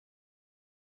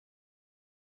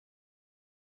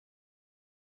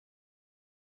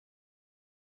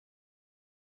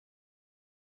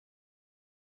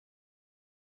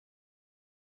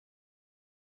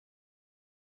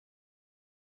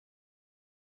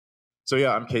So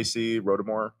yeah, I'm Casey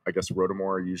Rodarmor. I guess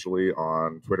Rodarmor usually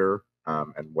on Twitter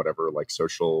and whatever like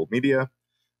social media.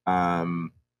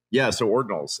 Um, yeah, so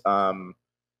Ordinals.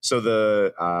 So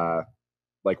the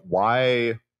like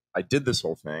why I did this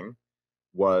whole thing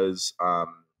was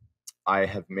I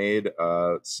have made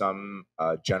some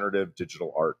generative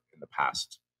digital art in the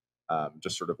past.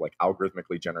 Just sort of like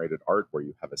algorithmically generated art where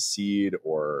you have a seed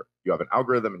or you have an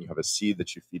algorithm and you have a seed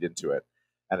that you feed into it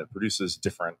and it produces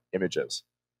different images.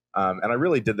 And I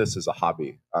really did this as a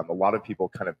hobby. A lot of people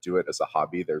kind of do it as a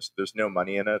hobby. There's no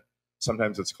money in it.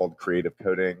 Sometimes it's called creative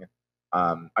coding.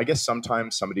 I guess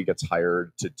sometimes somebody gets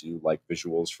hired to do like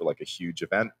visuals for like a huge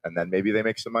event, and then maybe they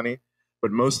make some money.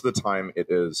 But most of the time, it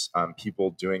is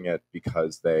people doing it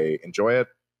because they enjoy it,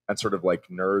 and sort of like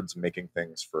nerds making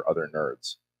things for other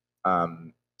nerds.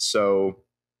 So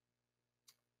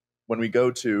when we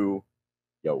go to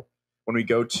yo, when we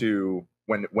go to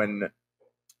when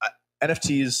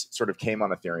NFTs sort of came on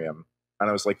Ethereum, and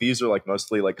I was like, these are like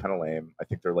mostly like kind of lame. I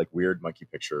think they're like weird monkey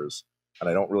pictures, and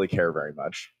I don't really care very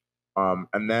much.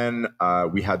 And then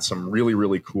we had some really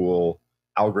really cool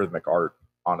algorithmic art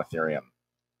on Ethereum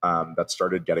that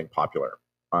started getting popular,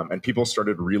 and people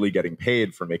started really getting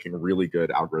paid for making really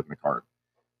good algorithmic art.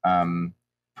 Um,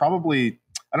 Probably,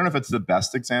 I don't know if it's the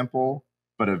best example,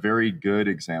 but a very good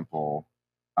example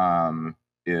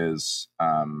is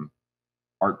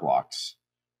art blocks,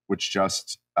 which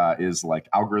just is like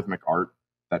algorithmic art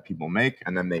that people make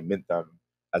and then they mint them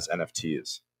as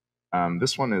NFTs.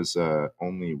 This one is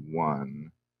only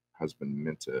one has been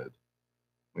minted.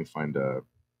 Let me find a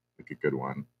good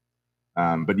one.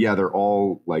 But yeah, they're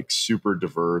all like super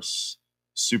diverse,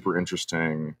 super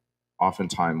interesting,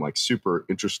 oftentimes like super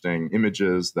interesting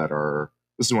images that are.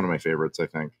 This is one of my favorites, I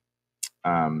think.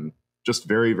 Just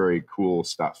very, very cool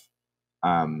stuff.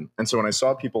 And so when I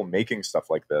saw people making stuff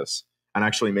like this and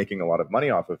actually making a lot of money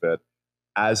off of it,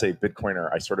 as a Bitcoiner,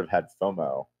 I sort of had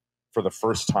FOMO for the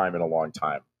first time in a long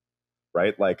time,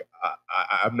 right? Like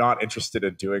I'm not interested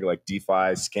in doing like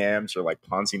DeFi scams or like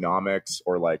Ponzi-nomics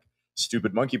or like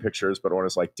stupid monkey pictures, but when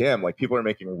it's like, damn, like people are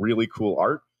making really cool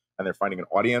art and they're finding an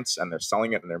audience and they're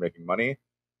selling it and they're making money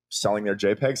selling their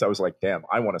JPEGs. I was like, damn,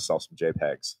 I want to sell some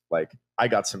JPEGs. Like I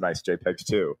got some nice JPEGs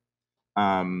too.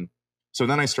 So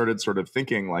then I started sort of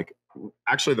thinking like,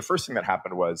 actually the first thing that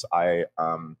happened was I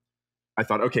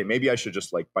thought, okay, maybe I should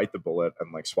just like bite the bullet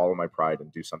and like swallow my pride and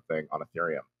do something on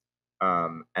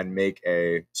Ethereum. And make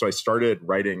so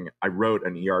I wrote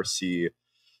an ERC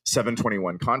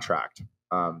 721 contract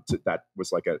that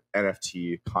was like an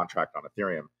NFT contract on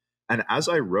Ethereum. And as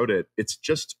I wrote it, it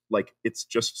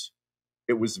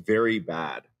was very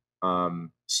bad.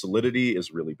 Solidity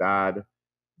is really bad.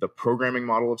 The programming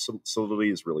model of Solidity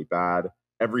is really bad.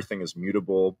 Everything is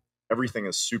mutable. Everything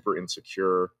is super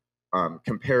insecure.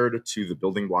 Compared to the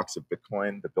building blocks of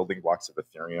Bitcoin, the building blocks of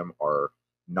Ethereum are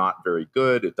not very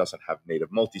good. It doesn't have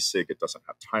native multisig. It doesn't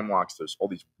have time locks. There's all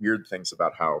these weird things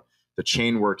about how the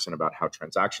chain works and about how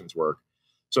transactions work.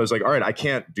 So I was like, all right, I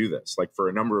can't do this, like for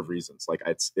a number of reasons. Like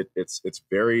it's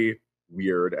very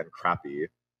weird and crappy.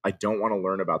 I don't want to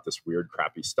learn about this weird,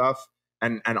 crappy stuff.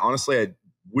 And honestly, I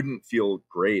wouldn't feel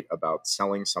great about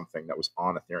selling something that was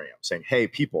on Ethereum, saying, hey,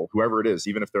 people, whoever it is,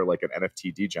 even if they're like an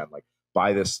NFT degen, like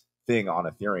buy this thing on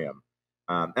Ethereum.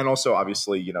 And also,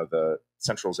 obviously, you know, the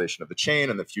centralization of the chain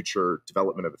and the future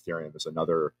development of Ethereum is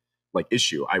another like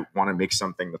issue. I want to make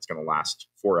something that's going to last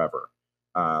forever.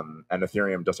 And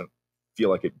Ethereum doesn't feel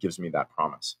like it gives me that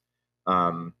promise.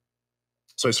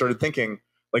 So I started thinking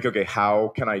like, okay,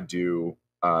 how can I do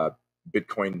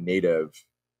Bitcoin native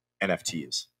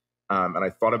NFTs? And I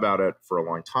thought about it for a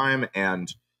long time.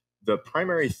 And the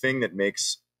primary thing that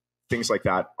makes things like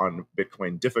that on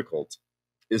Bitcoin difficult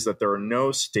is that there are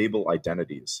no stable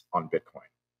identities on Bitcoin.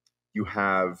 You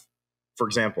have, for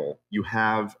example, you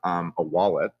have a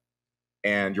wallet,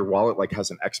 and your wallet like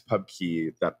has an XPub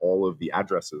key that all of the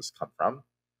addresses come from.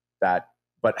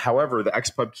 But however, the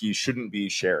XPub key shouldn't be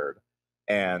shared,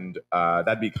 and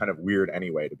that'd be kind of weird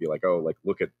anyway to be like, oh, like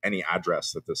look at any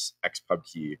address that this XPub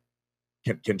key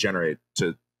can generate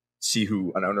to see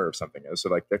who an owner of something is. So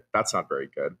like that's not very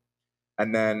good.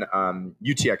 And then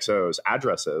UTXOs,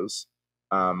 addresses.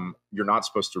 You're not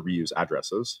supposed to reuse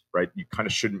addresses, right? You kind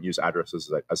of shouldn't use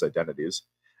addresses as identities.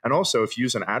 And also, if you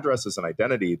use an address as an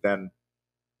identity, then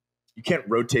you can't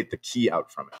rotate the key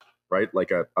out from it, right?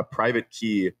 Like a private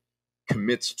key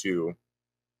commits to,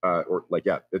 or like,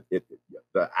 yeah,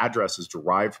 the address is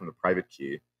derived from the private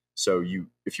key. So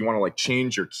if you want to like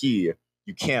change your key,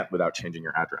 you can't without changing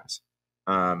your address.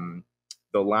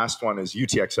 The last one is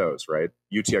UTXOs, right?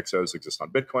 UTXOs exist on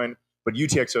Bitcoin. but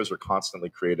UTXOs are constantly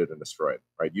created and destroyed,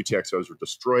 right? UTXOs are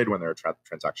destroyed when they're a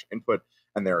transaction input,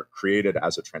 and they're created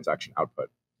as a transaction output.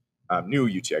 New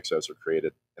UTXOs are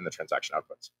created in the transaction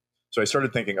outputs. So I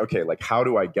started thinking, okay, like how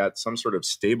do I get some sort of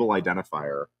stable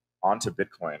identifier onto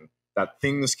Bitcoin that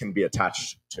things can be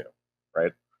attached to,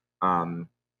 right?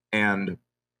 And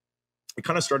it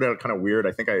kind of started out kind of weird.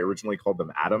 I think I originally called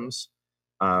them atoms.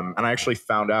 And I actually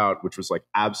found out, which was like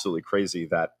absolutely crazy,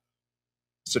 that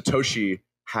Satoshi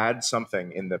had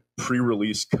something in the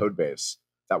pre-release code base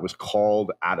that was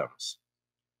called atoms.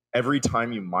 Every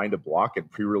time you mined a block in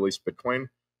pre-release Bitcoin,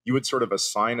 you would sort of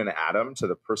assign an atom to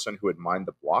the person who had mined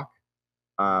the block.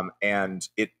 And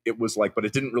it was like, but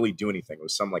it didn't really do anything. It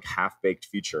was some like half-baked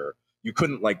feature. You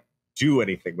couldn't like do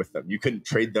anything with them. You couldn't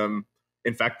trade them.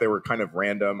 In fact, they were kind of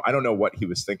random. I don't know what he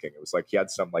was thinking. It was like he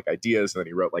had some like ideas, and then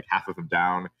he wrote like half of them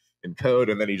down in code,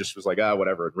 and then he just was like,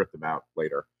 whatever, and ripped them out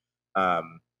later. But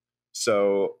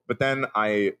then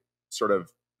I sort of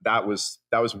that was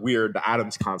weird. The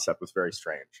atoms concept was very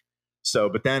strange.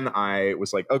 But then I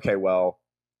was like, okay, well,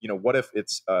 what if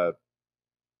it's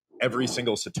every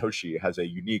single Satoshi has a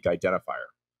unique identifier?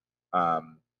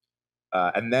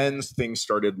 And then things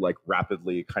started like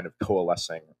rapidly kind of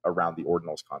coalescing around the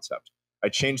ordinals concept. I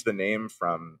changed the name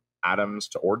from atoms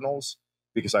to ordinals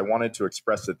because I wanted to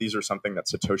express that these are something that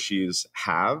Satoshis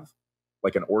have,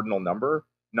 like an ordinal number,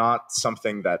 not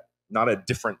a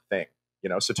different thing.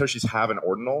 Satoshis have an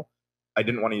ordinal. I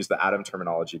didn't want to use the atom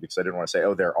terminology because I didn't want to say,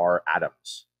 there are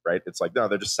atoms, right? It's like, no,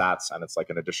 they're just sats, and it's like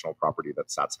an additional property that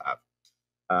sats have.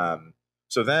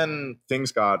 So then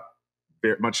things got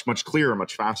much clearer,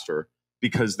 much faster,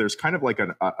 because there's kind of like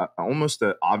almost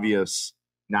an obvious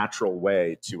natural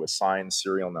way to assign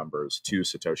serial numbers to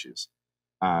Satoshis.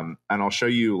 And I'll show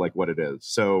you like what it is.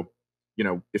 So,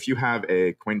 if you have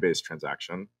a Coinbase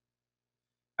transaction,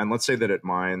 and let's say that it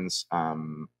mines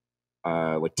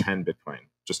like 10 Bitcoin,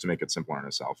 just to make it simpler on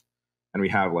itself. And we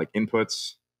have like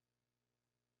inputs,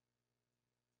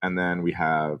 and then we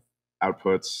have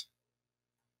outputs,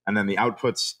 and then the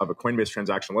outputs of a Coinbase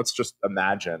transaction. Let's just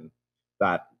imagine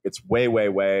that it's way, way,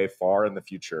 way far in the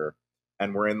future,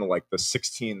 and we're in the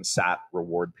 16 sat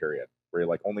reward period where you're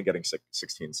like only getting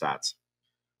 16 sats.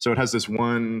 So it has this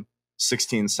one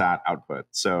 16 sat output.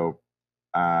 So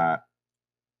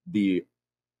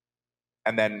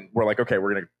and then we're like, okay,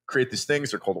 we're going to create these things.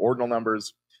 They're called ordinal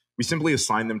numbers. We simply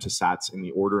assign them to sats in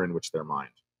the order in which they're mined.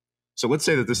 So let's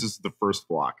say that this is the first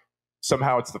block.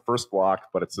 Somehow it's the first block,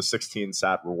 but it's the 16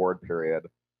 sat reward period,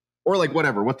 or like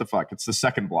whatever. What the fuck? It's the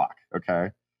second block.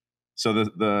 Okay. So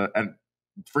and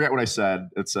forget what I said.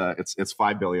 It's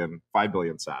 5 billion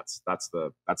sats. That's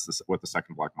what the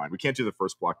second block mined. We can't do the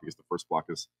first block because the first block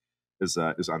is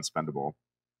unspendable.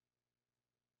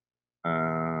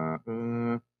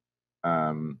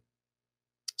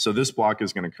 So this block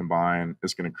is going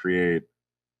to create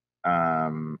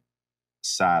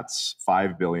sats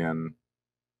 5 billion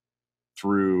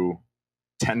through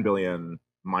 10 billion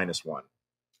minus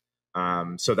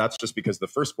 1. So that's just because the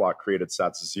first block created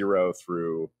sats 0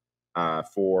 through 5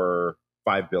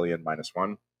 billion minus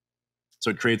 1.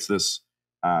 So it creates this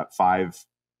 5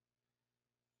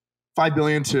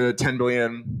 billion to 10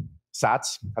 billion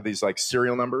sats, have these like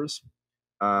serial numbers.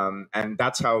 And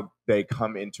that's how they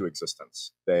come into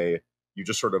existence. You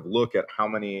just sort of look at how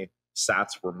many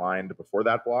sats were mined before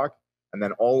that block, and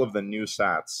then all of the new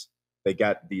sats, they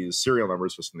get these serial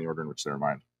numbers just in the order in which they're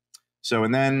mined. So,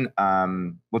 and then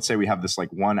let's say we have this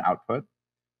like one output.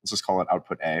 Let's just call it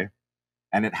output A,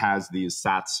 and it has these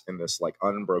sats in this like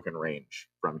unbroken range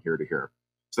from here to here.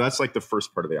 So that's like the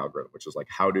first part of the algorithm, which is like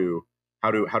how are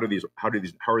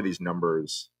these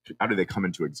numbers, how do they come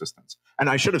into existence? And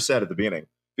I should have said at the beginning, if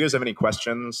you guys have any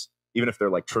questions, even if they're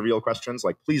like trivial questions,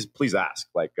 like please ask.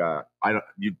 Like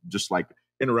you just like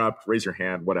interrupt, raise your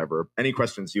hand, whatever. Any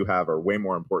questions you have are way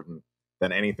more important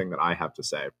than anything that I have to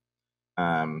say.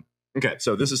 Okay,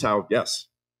 so this is how, yes.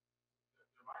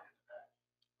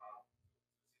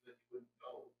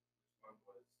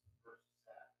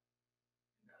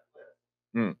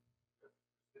 Mm.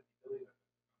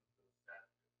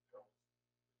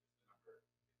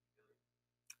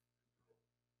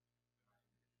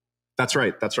 That's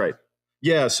right.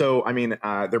 Yeah, so I mean,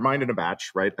 they're mined in a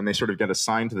batch, right? And they sort of get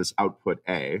assigned to this output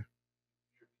A.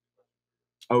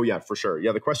 Oh yeah, for sure.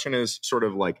 Yeah, the question is sort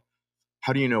of like,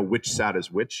 how do you know which sat is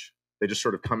which? They just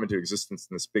sort of come into existence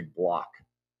in this big block.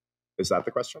 Is that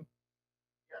the question?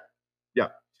 Yeah.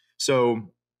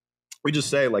 So we just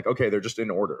say like, okay, they're just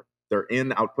in order. They're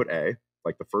in output A,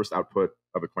 like the first output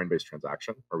of a Coinbase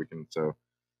transaction, or we can, so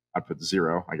output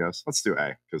 0, I guess. Let's do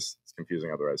A because it's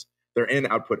confusing otherwise. They're in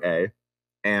output A,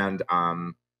 and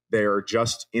they're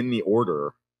just in the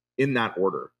order, in that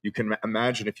order. You can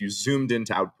imagine if you zoomed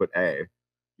into output A,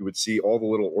 you would see all the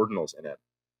little ordinals in it,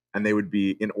 and they would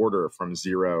be in order from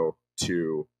 0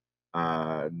 to,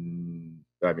 I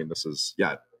mean, this is,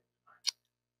 yeah,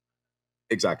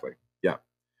 exactly. Yeah.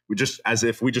 We just, as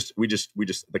if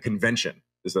the convention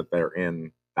is that they're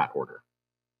in that order.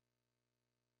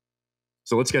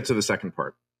 So let's get to the second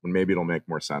part, and maybe it'll make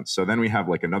more sense. So then we have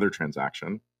like another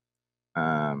transaction.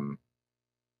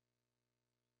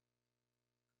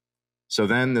 So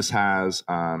then this has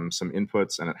some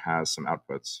inputs and it has some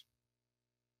outputs.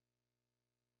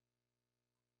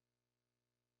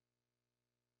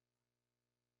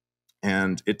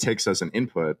 And it takes as an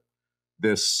input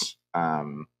this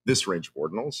this range of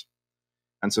ordinals.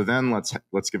 And so then let's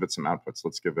give it some outputs.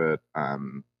 Let's give it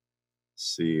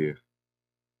C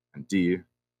and D,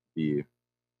 B, and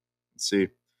C.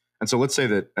 And so let's say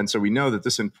that, and so we know that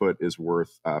this input is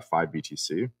worth 5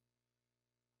 BTC.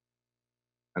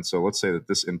 And so let's say that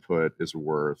this input is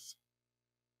worth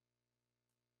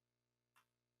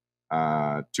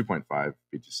 2.5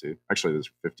 BTC. Actually, there's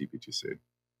 50 BTC,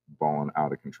 balling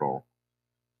out of control.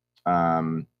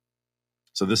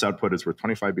 So this output is worth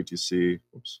 25 BTC.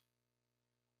 Oops.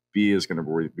 B is going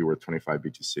to be worth 25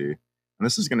 BTC. And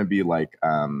this is going to be like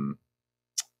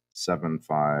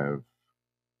 7.5.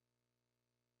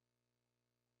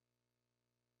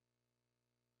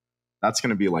 That's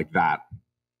going to be like that,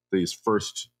 these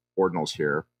first ordinals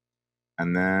here.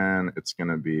 And then it's going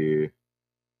to be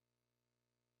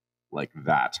like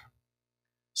that.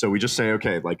 So we just say,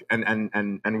 okay, like,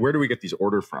 and where do we get these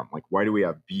order from? Like, why do we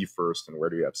have B first and where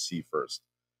do we have C first?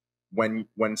 When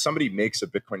somebody makes a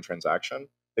Bitcoin transaction,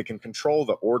 they can control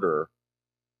the order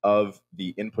of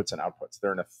the inputs and outputs.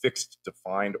 They're in a fixed,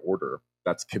 defined order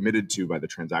that's committed to by the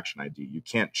transaction ID. You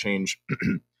can't change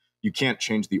you can't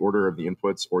change the order of the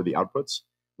inputs or the outputs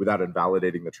without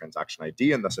invalidating the transaction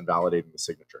ID and thus invalidating the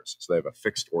signatures. So they have a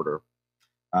fixed order.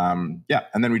 Yeah,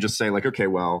 and then we just say like, okay,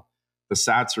 well, the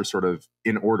sats are sort of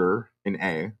in order in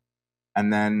A,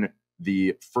 and then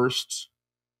the first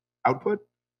output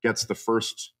gets the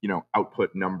first,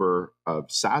 output number of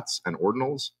sats and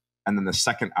ordinals, and then the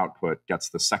second output gets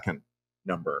the second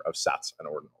number of sats and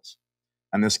ordinals.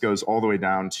 And this goes all the way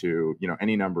down to,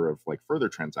 any number of like further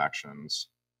transactions.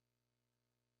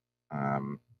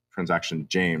 Transaction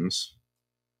James,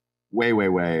 way, way,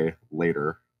 way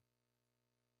later.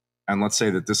 And let's say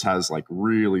that this has like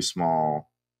really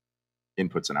small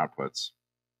inputs and outputs.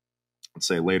 Let's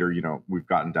say later, we've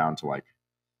gotten down to like,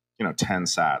 10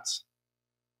 sats,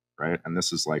 right? And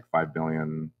this is like 5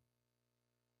 billion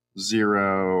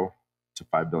 0 to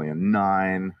 5 billion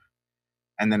 9.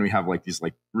 And then we have like these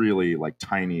like really like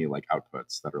tiny like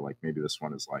outputs that are like, maybe this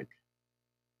one is like,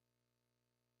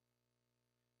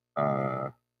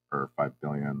 or 5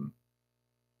 billion.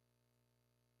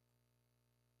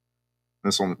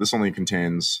 This only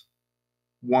contains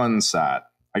one sat.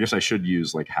 I guess I should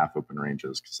use like half open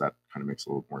ranges because that kind of makes a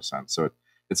little more sense. So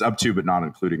it's up to, but not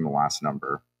including the last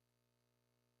number.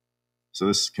 So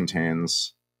this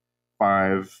contains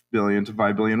 5 billion to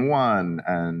 5 billion 1,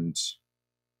 and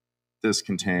this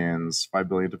contains 5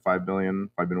 billion to 5 billion,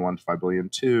 5 billion 1 to 5 billion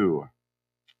 2,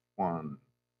 1,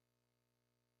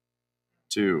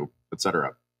 2,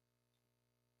 etc.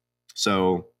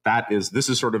 So this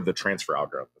is sort of the transfer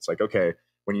algorithm. It's like, okay,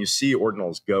 when you see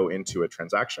ordinals go into a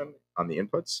transaction on the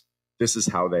inputs, this is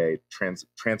how they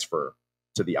transfer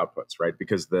to the outputs, right?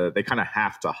 Because they kind of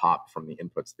have to hop from the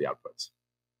inputs to the outputs.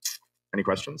 Any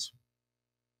questions?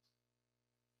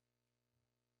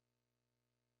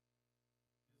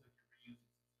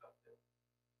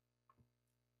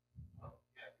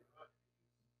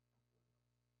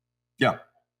 Yeah.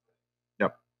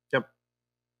 Yep.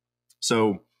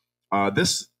 So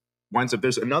this winds up,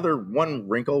 there's another one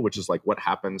wrinkle, which is like what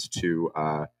happens to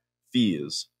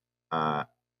fees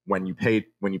when you pay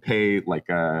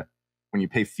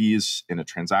fees in a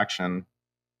transaction.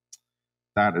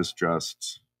 That is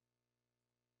just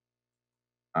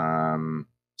some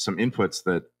outputs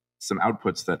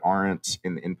that aren't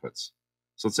in the inputs.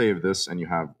 So let's say you have this and you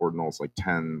have ordinals like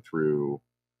 10 through,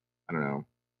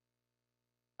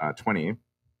 20.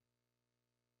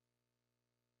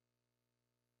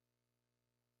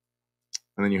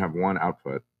 And then you have one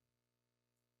output,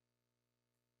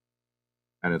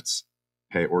 and it's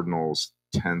pay ordinals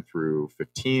 10 through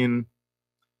 15.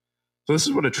 So this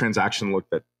is what a transaction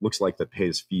looks like that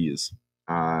pays fees.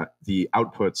 The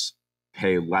outputs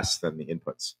pay less than the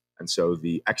inputs. And so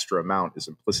the extra amount is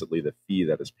implicitly the fee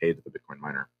that is paid to the Bitcoin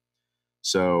miner.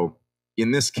 So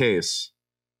in this case,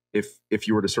 if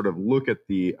you were to sort of look at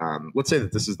the, let's say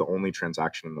that this is the only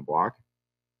transaction in the block.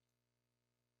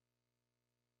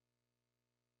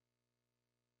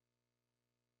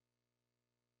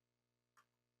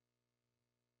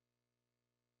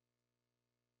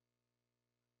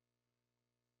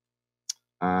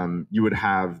 you would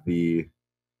have the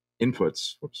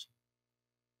inputs, whoops.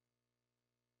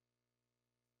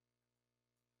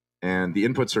 And the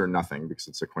inputs are nothing because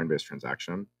it's a Coinbase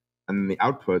transaction. And then the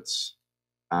outputs,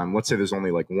 let's say there's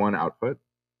only like one output.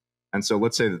 And so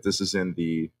let's say that this is in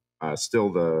the,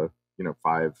 still the,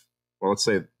 5, well, let's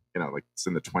say, like it's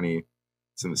in the 20,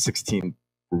 it's in the 16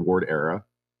 reward era.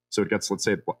 So it gets, let's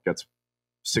say it gets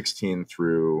 16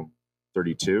 through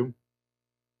 32.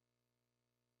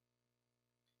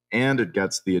 And it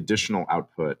gets the additional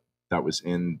output that was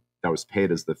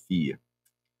paid as the fee.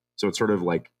 So it's sort of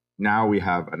like, now we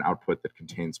have an output that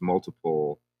contains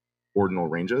multiple ordinal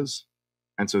ranges.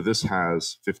 And so this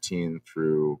has 15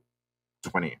 through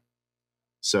 20.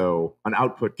 So an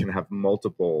output can have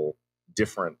multiple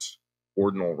different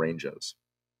ordinal ranges.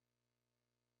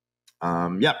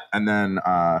 Yeah. And then,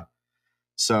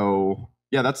 so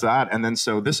yeah, that's that. And then,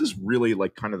 so this is really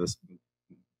like kind of this,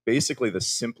 basically the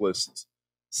simplest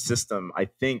system, I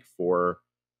think, for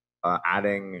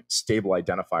adding stable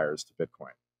identifiers to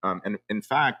Bitcoin. And in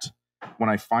fact, when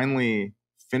I finally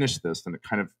finished this and it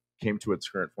kind of came to its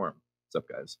current form, what's up,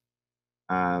 guys?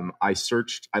 I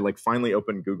finally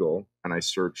opened Google and I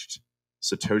searched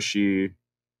Satoshi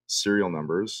serial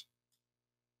numbers.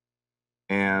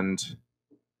 And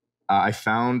I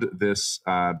found this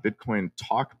Bitcoin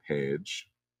talk page.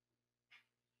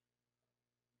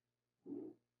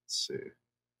 Let's see.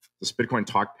 This Bitcoin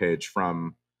talk page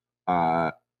from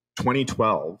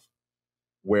 2012,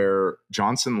 where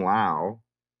Johnson Lau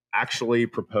actually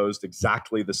proposed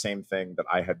exactly the same thing that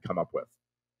I had come up with.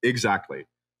 Exactly.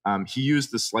 He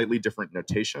used a slightly different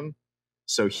notation.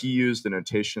 So he used a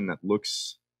notation that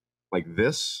looks like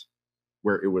this,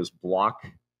 where it was block.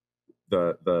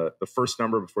 The first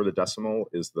number before the decimal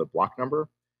is the block number,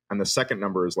 and the second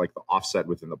number is like the offset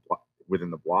within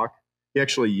the block. He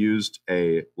actually used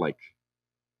a like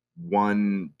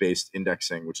one based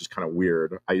indexing, which is kind of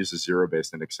weird. I use a zero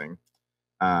based indexing.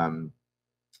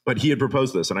 But he had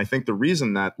proposed this. And I think the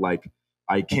reason that like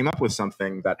I came up with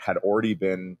something that had already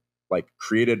been like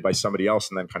created by somebody else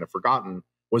and then kind of forgotten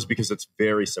was because it's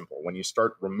very simple. When you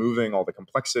start removing all the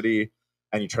complexity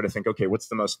and you try to think, okay, what's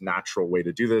the most natural way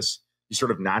to do this? You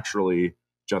sort of naturally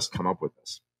just come up with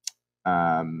this.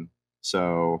 And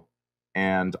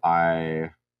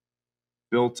I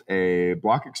built a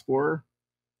block explorer.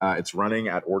 It's running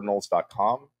at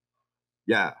ordinals.com.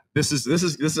 Yeah, this is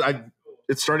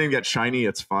it's starting to get shiny.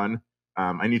 It's fun.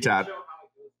 I need to add.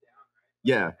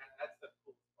 Yeah.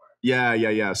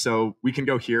 Yeah. So we can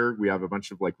go here. We have a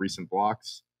bunch of like recent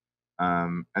blocks,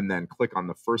 and then click on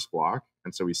the first block,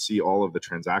 and so we see all of the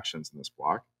transactions in this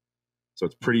block. So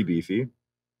it's pretty beefy.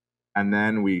 And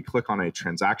then we click on a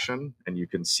transaction, and you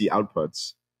can see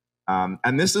outputs.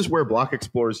 And this is where block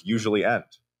explorers usually end,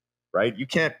 right? You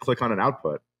can't click on an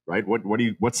output, right?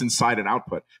 What's inside an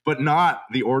output? But not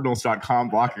the ordinals.com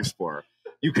block explorer.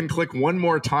 You can click one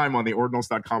more time on the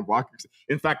ordinals.com block.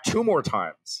 In fact, 2 more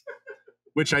times,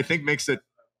 which I think makes it,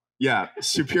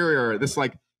 superior.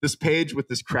 This page with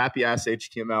this crappy ass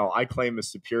HTML, I claim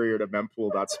is superior to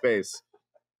mempool.space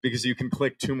because you can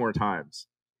click 2 more times.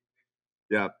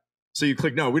 Yeah. So you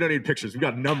click, no, we don't need pictures. We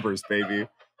got numbers, baby.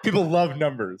 People love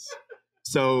numbers.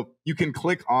 So you can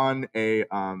click on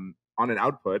an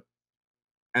output,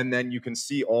 and then you can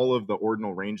see all of the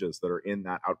ordinal ranges that are in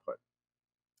that output.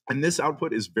 And this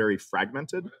output is very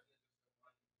fragmented.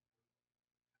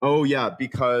 Oh yeah,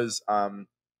 because let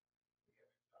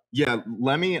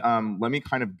me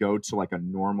kind of go to like a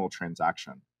normal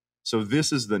transaction. So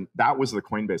that was the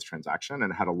Coinbase transaction,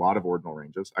 and it had a lot of ordinal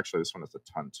ranges. Actually, this one has a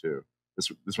ton too.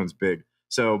 This one's big.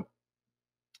 So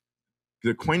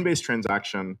the Coinbase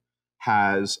transaction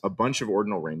has a bunch of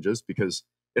ordinal ranges because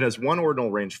it has one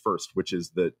ordinal range first, which is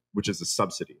the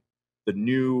subsidy, the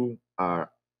new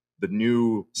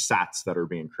sats that are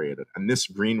being created. And this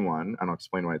green one, and I'll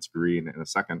explain why it's green in a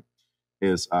second,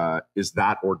 is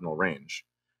that ordinal range.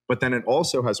 But then it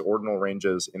also has ordinal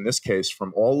ranges, in this case,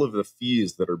 from all of the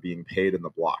fees that are being paid in the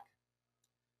block.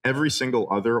 Every single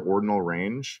other ordinal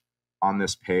range on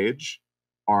this page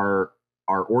are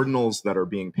ordinals that are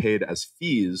being paid as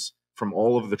fees from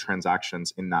all of the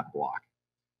transactions in that block.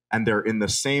 And they're in the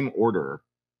same order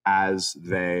as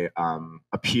they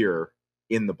appear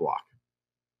in the block.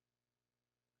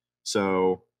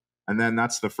 So, and then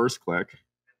that's the first click.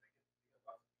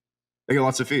 They get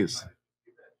lots of fees.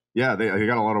 Yeah, they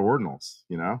got a lot of ordinals,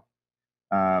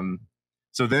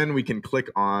 So then we can click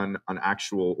on an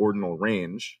actual ordinal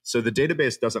range. So the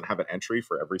database doesn't have an entry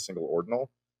for every single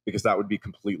ordinal because that would be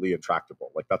completely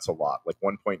intractable. Like that's a lot. Like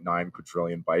 1.9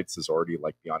 quadrillion bytes is already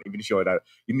like beyond. Even if you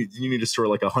you need to store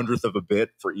like 1/100th of a bit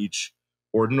for each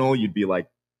ordinal, you'd be like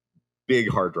big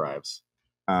hard drives.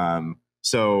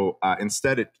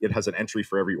 Instead, it has an entry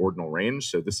for every ordinal range.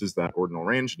 So this is that ordinal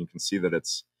range, and you can see that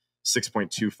it's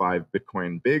 6.25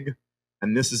 Bitcoin big.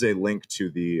 And this is a link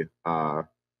to the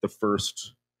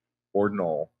first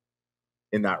ordinal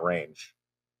in that range.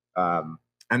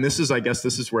 And this is, I guess,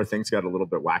 this is where things got a little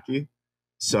bit wacky.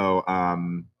 So,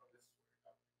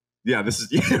 yeah, this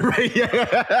is yeah, right.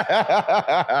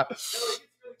 Yeah.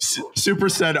 Super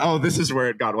said, "Oh, this is where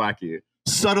it got wacky,"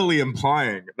 subtly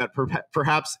implying that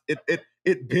perhaps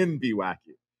it been be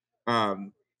wacky.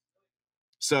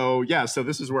 So yeah, so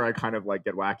this is where I kind of like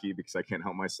get wacky because I can't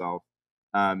help myself.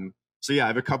 So yeah, I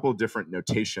have a couple of different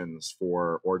notations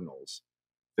for ordinals.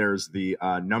 There's the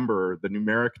number, the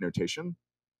numeric notation,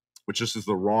 which just is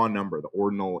the raw number, the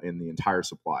ordinal in the entire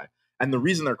supply. And the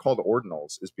reason they're called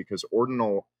ordinals is because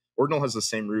ordinal has the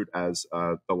same root as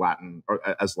the Latin, or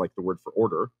as like the word for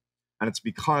order, and it's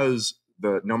because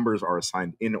the numbers are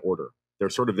assigned in order. They're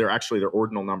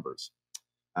ordinal numbers.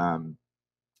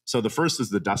 So the first is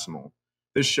the decimal.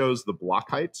 This shows the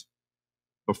block height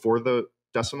before the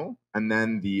decimal, and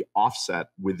then the offset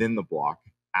within the block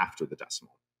after the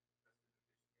decimal.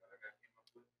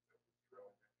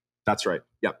 That's right.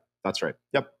 Yep. That's right.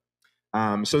 Yep.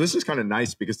 So this is kind of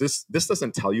nice because this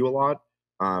doesn't tell you a lot.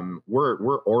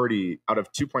 We're already out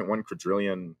of 2.1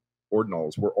 quadrillion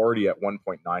ordinals. We're already at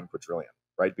 1.9 quadrillion,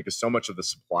 right? Because so much of the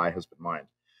supply has been mined.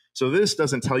 So this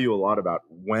doesn't tell you a lot about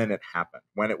when it happened,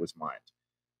 when it was mined.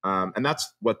 And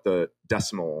that's what the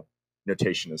decimal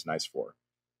notation is nice for.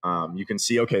 You can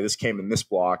see, okay, this came in this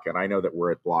block, and I know that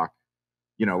we're at block,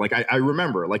 like I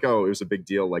remember, like, oh, it was a big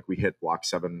deal. Like we hit block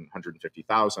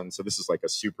 750,000. So this is like a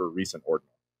super recent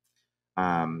ordinal.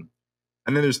 And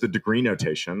then there's the degree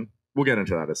notation. We'll get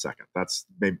into that in a second. That's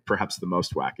maybe perhaps the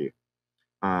most wacky.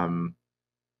 And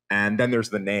then there's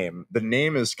the name. The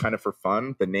name is kind of for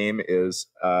fun. The name is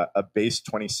a base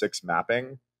 26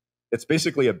 mapping. It's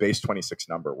basically a base 26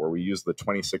 number where we use the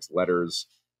 26 letters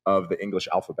of the English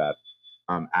alphabet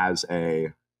as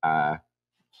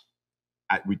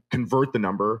we convert the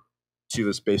number to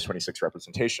this base 26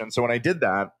 representation. So when I did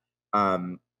that,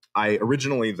 I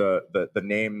originally the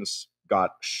names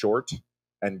got short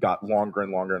and got longer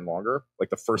and longer and longer. Like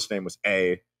the first name was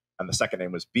A and the second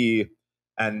name was B.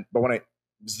 But when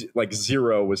like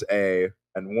 0 was A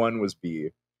and 1 was B.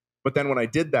 But then when I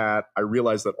did that, I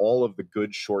realized that all of the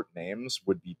good short names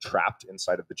would be trapped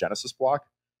inside of the Genesis block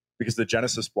because the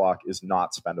Genesis block is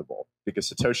not spendable. Because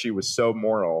Satoshi was so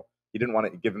moral, he didn't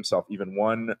want to give himself even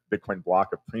one Bitcoin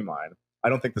block of pre-mine. I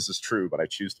don't think this is true, but I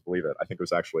choose to believe it. I think it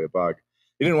was actually a bug.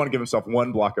 He didn't want to give himself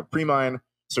one block of pre-mine,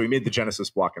 so he made the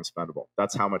Genesis block unspendable.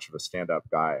 That's how much of a stand-up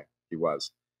guy he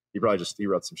was. He wrote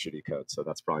some shitty code, so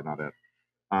that's probably not it.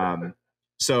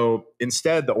 So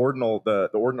instead, the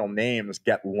ordinal names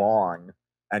get long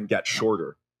and get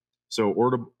shorter. So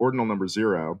ordinal number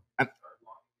 0, and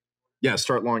yeah,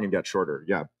 start long and get shorter.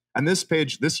 Yeah, and this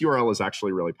URL is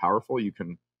actually really powerful. You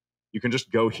can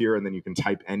just go here and then you can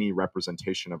type any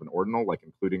representation of an ordinal, like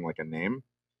including like a name.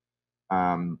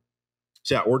 So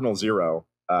yeah, ordinal 0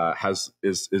 is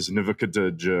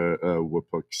Nivikadaja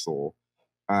Wapixel.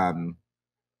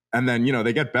 And then,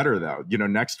 they get better though.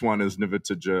 Next one is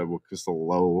Nivitaja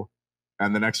Wapixel,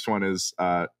 and the next one is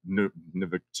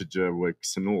Nivitaja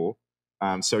Wapixenul.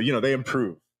 So, they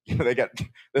improve. They get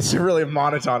this really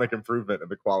monotonic improvement in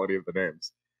the quality of the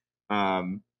names.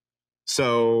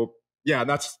 So yeah,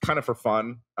 that's kind of for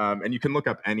fun. And you can look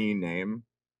up any name.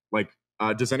 Like,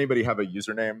 does anybody have a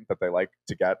username that they like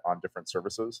to get on different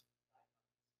services?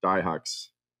 Diehux.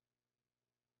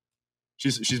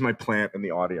 She's my plant in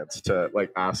the audience to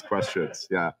like ask questions.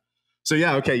 Yeah. So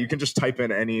yeah, okay. You can just type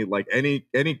in any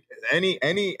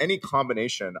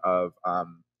combination of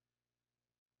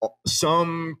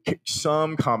some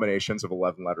combinations of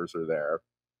 11 letters are there.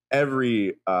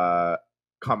 Every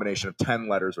combination of 10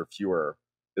 letters or fewer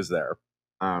is there.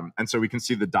 And so we can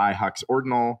see the Diehux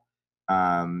ordinal.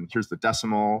 Here's the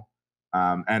decimal.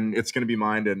 And it's going to be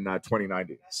mined in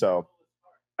 2090. So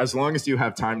as long as you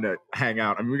have time to hang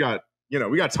out, I mean, we got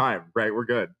time, right? We're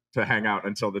good to hang out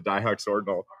until the Diehux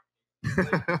ordinal.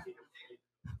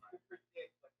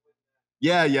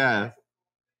 Yeah.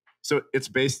 So it's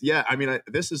based, yeah. I mean,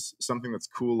 this is something that's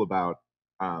cool about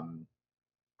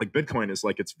like Bitcoin is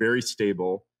like it's very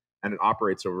stable and it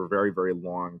operates over a very, very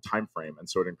long time frame. And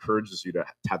so it encourages you to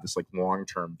have this like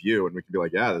long-term view. And we can be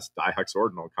like, yeah, this Diehux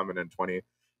ordinal coming in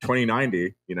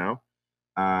 2090, yeah.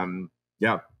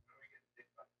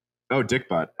 Oh, dick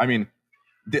butt. I mean,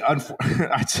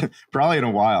 probably in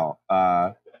a while.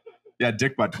 Yeah,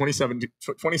 dick butt,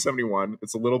 2071.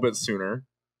 It's a little bit sooner,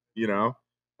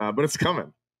 but it's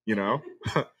coming,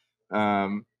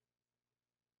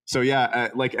 So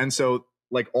yeah, like, and so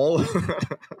like all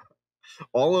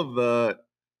all of the,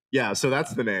 yeah, so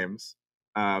that's the names.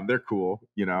 They're cool,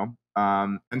 you know.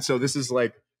 And so this is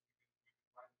like,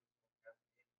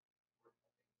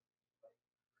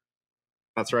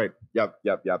 that's right. Yep,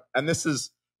 yep, yep. And this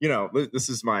is, you know, this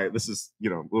is, you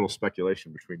know, a little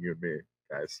speculation between you and me,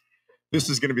 guys. This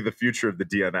is going to be the future of the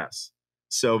DNS.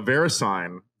 So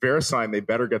VeriSign, they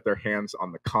better get their hands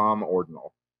on the com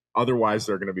ordinal. Otherwise,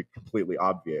 they're going to be completely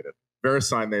obviated.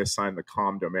 VeriSign, they assign the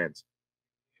com domains.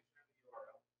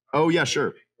 Oh yeah,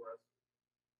 sure,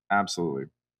 absolutely.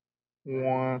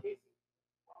 Wah.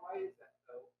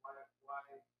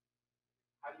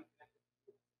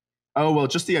 Oh, well,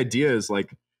 just the idea is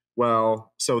like,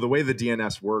 well, so the way the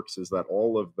DNS works is that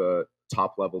all of the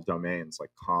top level domains like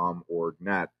com or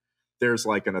net, there's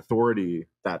like an authority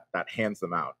that hands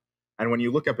them out. And when you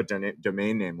look up a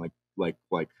domain name like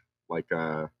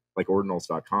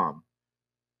ordinals.com,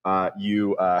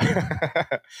 you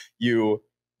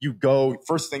you go,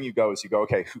 first thing you go is you go,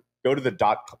 okay, go to the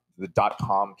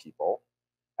 .com people,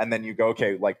 and then you go,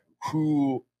 okay, like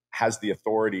who has the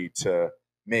authority to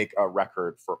make a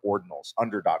record for ordinals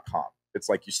under .com. It's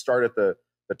like you start at the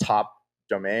top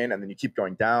domain, and then you keep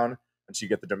going down until you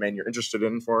get the domain you're interested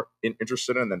in,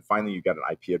 and then finally you get an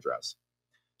IP address.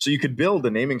 So you could build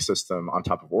a naming system on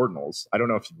top of ordinals. I don't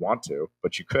know if you'd want to,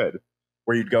 but you could,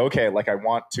 where you'd go, okay, like I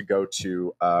want to go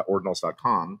to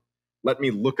ordinals.com. Let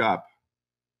me look up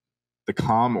the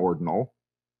com ordinal,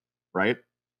 right?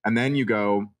 And then you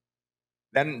go,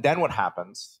 then what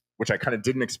happens, which I kind of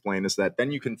didn't explain, is that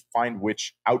then you can find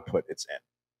which output it's in,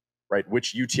 right?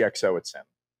 Which UTXO it's in.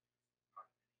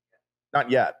 Not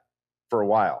yet, for a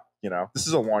while, you know. This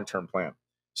is a long-term plan.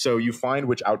 So you find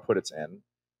which output it's in,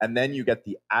 and then you get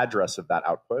the address of that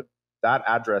output. That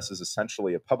address is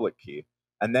essentially a public key,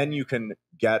 and then you can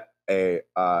get a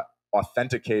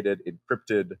authenticated,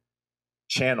 encrypted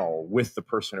channel with the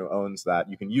person who owns that.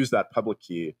 You can use that public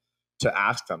key to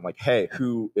ask them, like, hey,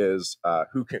 who has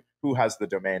the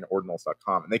domain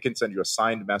ordinals.com, and they can send you a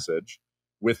signed message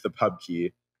with the pub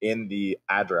key in the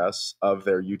address of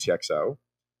their UTXO,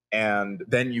 and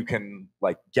then you can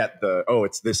like get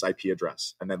it's this IP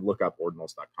address, and then look up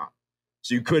ordinals.com.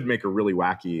 So you could make a really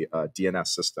wacky DNS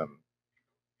system.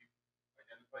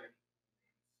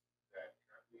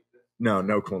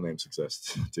 No cool names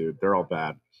exist, dude. They're all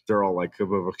bad. They're all like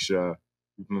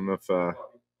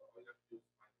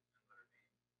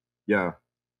yeah.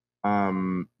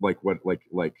 Like what,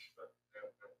 like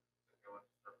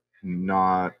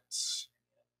not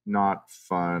not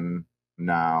fun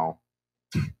now.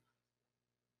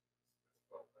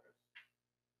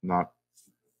 Not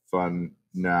fun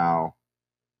now.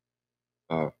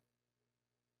 Uh,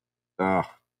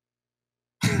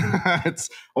 it's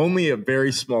only a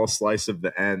very small slice of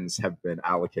the ends have been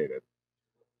allocated.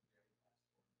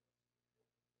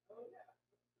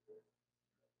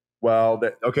 Well,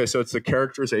 okay, so it's the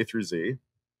characters A through Z,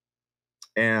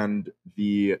 and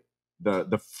the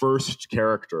first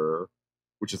character,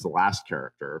 which is the last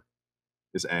character,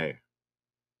 is A.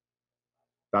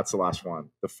 That's the last one.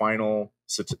 The final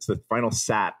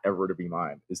sat ever to be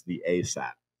mined is the A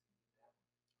sat.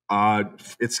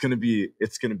 It's gonna be a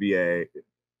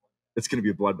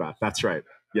bloodbath. That's right.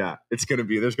 Yeah, there's gonna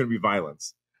be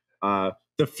violence.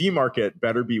 The fee market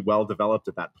better be well developed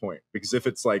at that point, because if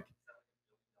it's like,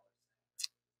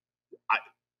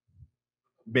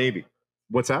 maybe,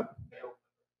 what's that?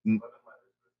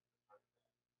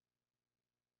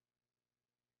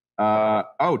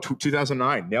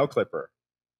 2009 nail clipper.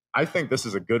 I think this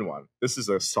is a good one. This is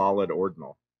a solid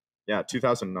ordinal. Yeah,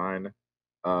 2009.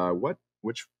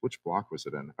 Which block was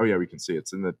it in? Oh yeah, we can see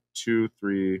it's in the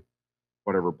 2-3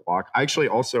 whatever block. I actually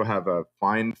also have a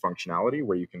find functionality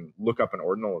where you can look up an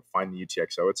ordinal and find the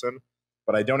UTXO it's in,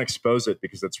 but I don't expose it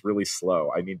because it's really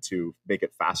slow. I need to make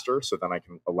it faster so then I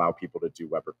can allow people to do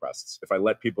web requests. If I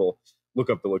let people look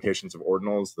up the locations of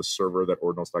ordinals, the server that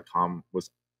ordinals.com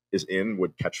is in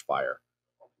would catch fire.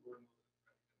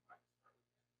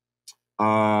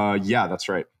 Yeah, that's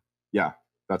right. Yeah,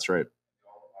 that's right.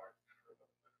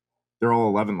 They're all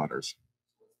 11 letters.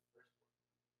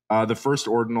 The first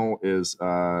ordinal is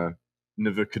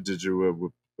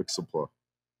Nivikadijua Wixapla.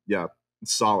 Yeah,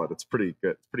 it's solid. It's pretty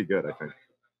good. It's pretty good, I think.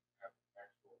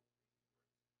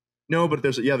 No, but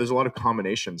there's a lot of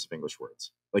combinations of English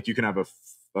words. Like you can have a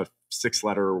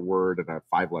 6-letter word and a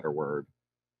 5-letter word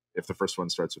if the first one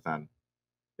starts with N.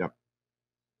 Yep.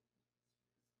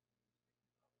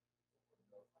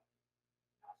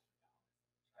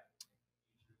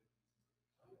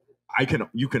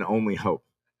 You can only hope.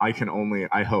 I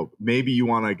hope. Maybe you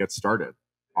want to get started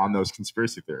on those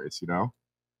conspiracy theories, you know?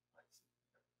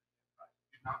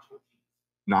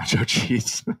 Nacho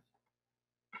cheese.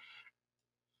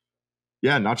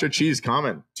 Yeah, nacho cheese,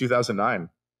 common, 2009.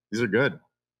 These are good.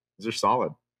 These are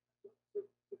solid.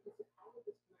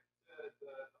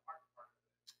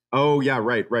 Oh yeah,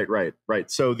 right.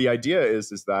 So the idea is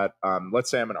that let's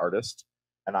say I'm an artist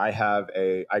and I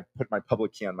put my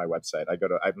public key on my website.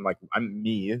 I'm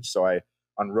me, so I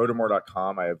on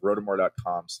rotomore.com I have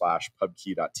rotomore.com slash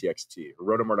pubkey.txt or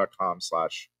rotomore.com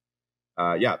slash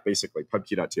yeah, basically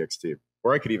pubkey.txt.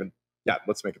 Or I could even, yeah,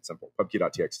 let's make it simple,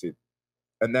 pubkey.txt.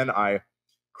 And then I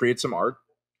create some art,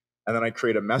 and then I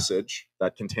create a message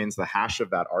that contains the hash of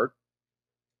that art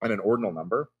and an ordinal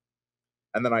number,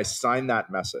 and then I sign that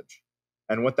message.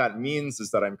 And what that means is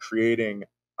that I'm creating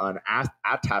an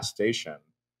attestation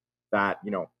that,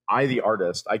 I, the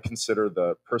artist, I consider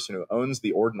the person who owns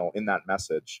the ordinal in that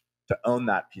message to own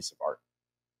that piece of art.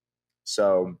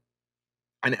 So,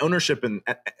 and ownership and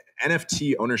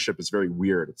NFT ownership is very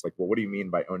weird. It's like, well, what do you mean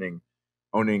by owning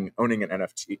an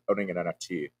NFT? Owning an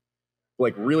NFT,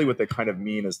 like, really, what they kind of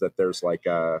mean is that there's like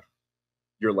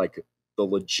you're like the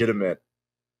legitimate,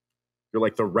 you're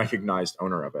like the recognized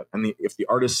owner of it. And if the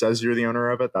artist says you're the owner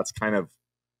of it, that's kind of,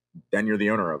 then you're the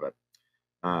owner of it.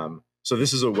 So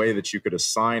this is a way that you could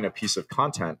assign a piece of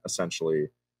content essentially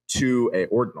to a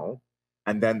ordinal,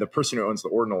 and then the person who owns the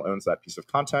ordinal owns that piece of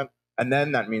content. And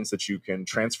then that means that you can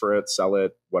transfer it, sell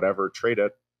it, whatever, trade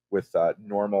it with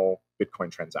normal Bitcoin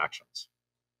transactions.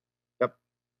 Yep.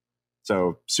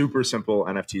 So super simple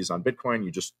NFTs on Bitcoin.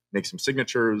 You just make some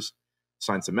signatures,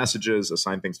 assign some messages,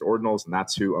 assign things to ordinals, and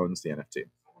that's who owns the NFT.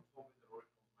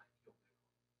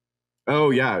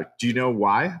 Oh yeah. Do you know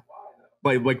why?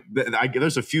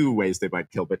 There's a few ways they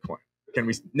might kill Bitcoin. Can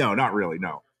we? No, not really.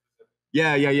 No.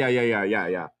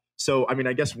 Yeah. So, I mean,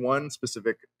 I guess one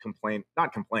specific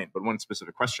not complaint, but one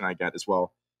specific question I get is,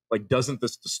 well, like, doesn't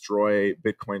this destroy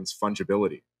Bitcoin's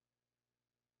fungibility?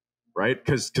 Right?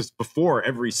 Because before,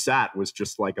 every sat was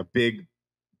just like every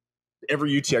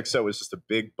UTXO was just a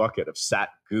big bucket of sat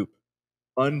goop,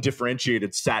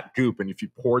 undifferentiated sat goop. And if you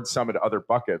poured some into other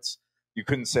buckets, you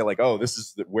couldn't say like, oh, this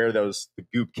is where the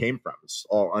goop came from. It's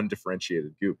all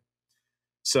undifferentiated goop.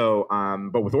 So,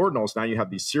 but with ordinals, now you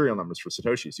have these serial numbers for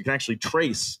Satoshis. You can actually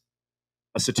trace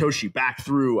a Satoshi back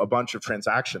through a bunch of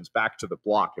transactions back to the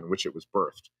block in which it was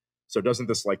birthed. So doesn't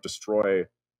this like destroy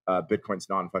Bitcoin's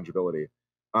non-fungibility?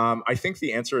 I think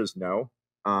the answer is no,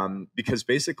 because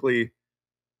basically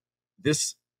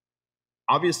this,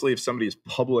 obviously if somebody is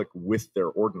public with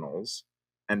their ordinals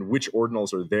and which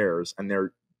ordinals are theirs, and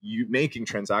they're making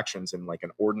transactions in like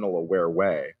an ordinal aware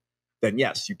way, then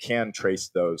yes, you can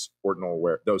trace those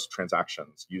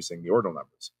transactions using the ordinal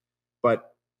numbers.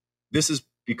 But this is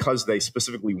because they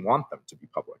specifically want them to be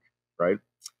public, right?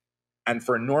 And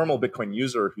for a normal Bitcoin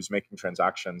user who's making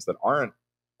transactions that aren't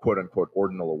quote unquote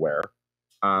ordinal aware,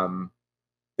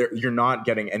 you're not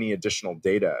getting any additional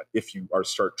data if you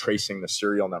start tracing the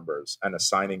serial numbers and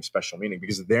assigning special meaning,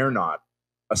 because they're not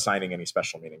assigning any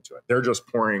special meaning to it. They're just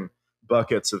pouring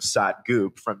buckets of sat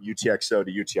goop from UTXO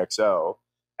to UTXO,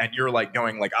 and you're like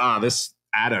going like, this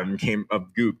atom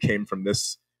of goop came from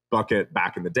this bucket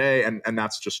back in the day, and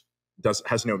that's just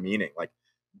has no meaning. Like,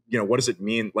 what does it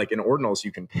mean? Like in ordinals,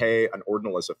 you can pay an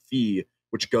ordinal as a fee,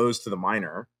 which goes to the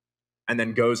miner, and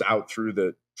then goes out through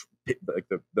the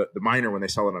miner when they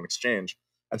sell it on exchange.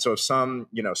 And so if some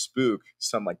spook,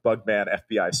 some like bug ban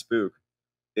FBI spook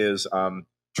is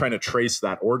trying to trace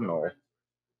that ordinal.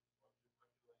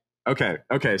 Okay,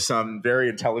 some very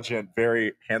intelligent,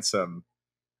 very handsome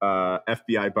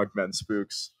FBI bugmen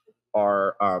spooks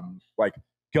are like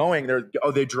going there.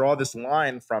 They draw this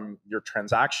line from your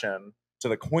transaction to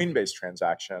the Coinbase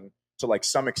transaction to like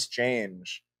some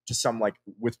exchange to some like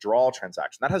withdrawal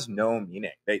transaction. That has no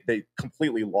meaning. They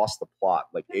completely lost the plot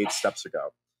like 8 steps ago.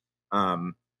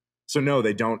 So no,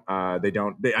 they don't. I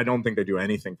don't think they do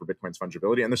anything for Bitcoin's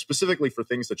fungibility, and they're specifically for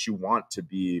things that you want to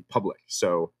be public.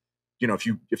 So, if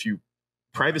you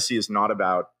privacy is not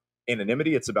about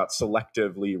anonymity, it's about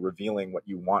selectively revealing what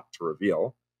you want to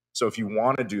reveal. So if you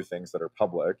want to do things that are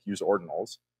public, use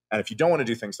ordinals. And if you don't want to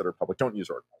do things that are public, don't use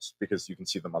ordinals, because you can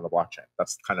see them on the blockchain.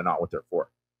 That's kind of not what they're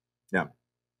for. Yeah. I'm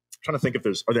trying to think if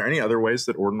are there any other ways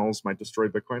that ordinals might destroy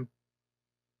Bitcoin?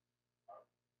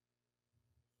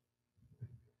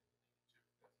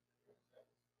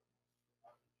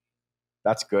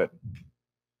 That's good,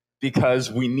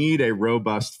 because we need a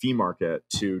robust fee market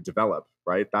to develop,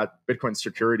 right? That Bitcoin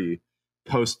security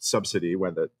post subsidy,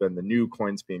 when the new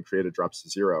coins being created drops to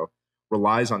zero,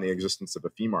 relies on the existence of a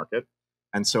fee market.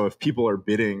 And so if people are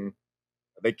bidding,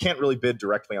 they can't really bid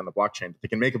directly on the blockchain, but they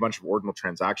can make a bunch of ordinal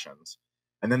transactions,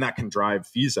 and then that can drive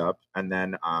fees up. And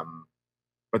then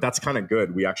but that's kind of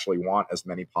good. We actually want as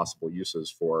many possible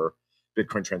uses for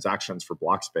Bitcoin transactions for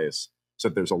block space. So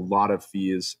there's a lot of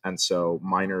fees, and so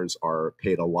miners are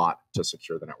paid a lot to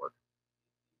secure the network.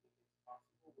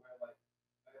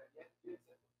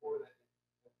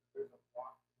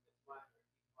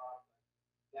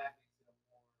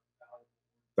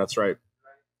 That's right.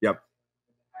 Yep.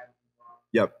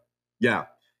 Yep. Yeah.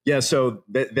 Yeah. So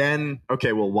then,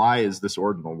 okay, well, why is this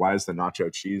ordinal? Why is the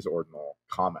nacho cheese ordinal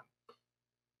common?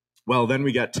 Well, then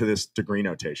we get to this degree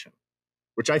notation,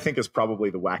 which I think is probably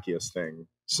the wackiest thing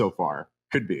so far.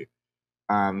 Could be.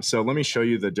 So let me show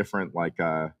you the different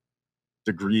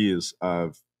degrees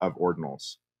of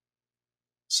ordinals.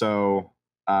 So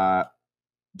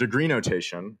degree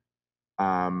notation.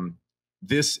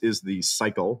 This is the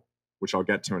cycle, which I'll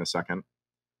get to in a second.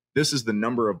 This is the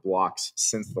number of blocks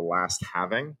since the last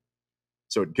halving.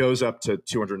 So it goes up to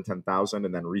 210,000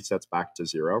 and then resets back to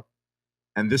 0.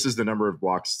 And this is the number of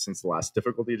blocks since the last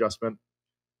difficulty adjustment.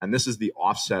 And this is the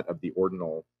offset of the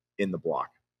ordinal in the block.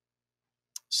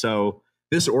 So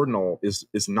this ordinal is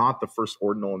not the first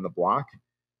ordinal in the block.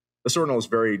 This ordinal is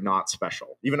very not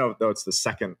special. Even though it's the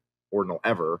second ordinal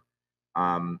ever,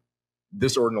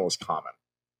 this ordinal is common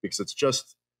because it's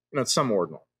just, it's some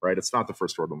ordinal, right? It's not the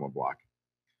first ordinal in the block.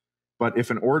 But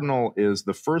if an ordinal is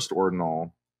the first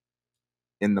ordinal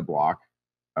in the block,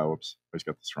 oh, whoops, I just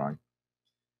got this wrong.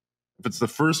 If it's the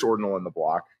first ordinal in the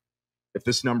block, if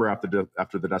this number after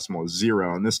the decimal is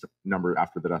 0 and this number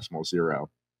after the decimal is 0,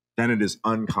 then it is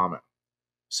uncommon.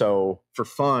 So for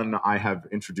fun, I have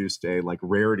introduced a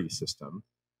rarity system.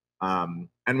 And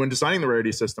when designing the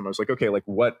rarity system, I was like, okay,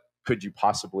 what could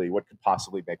possibly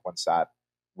make one sat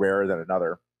rarer than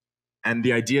another? And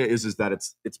the idea is that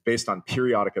it's based on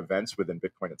periodic events within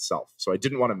Bitcoin itself. So I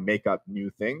didn't want to make up new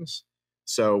things.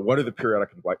 So what are the periodic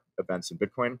events in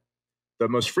Bitcoin? The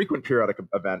most frequent periodic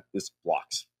event is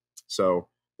blocks. So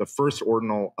the first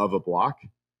ordinal of a block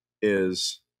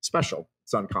is special.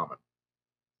 It's uncommon.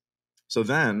 So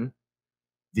then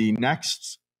the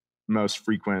next most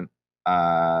frequent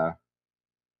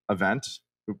event,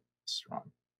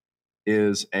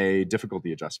 is a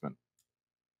difficulty adjustment.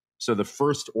 So the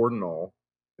first ordinal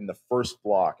in the first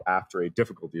block after a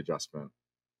difficulty adjustment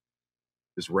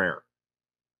is rare.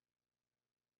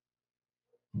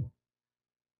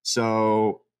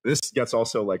 So this gets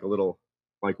also a little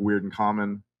weird and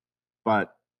common,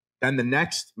 but then the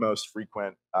next most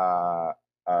frequent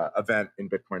event in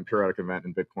Bitcoin, periodic event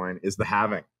in Bitcoin, is the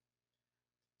halving.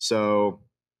 So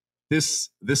this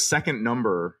second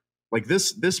number,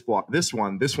 this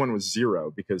one was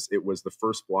 0 because it was the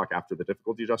first block after the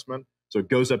difficulty adjustment. So it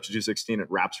goes up to 216, it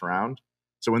wraps around.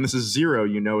 So when this is 0,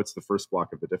 it's the first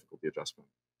block of the difficulty adjustment.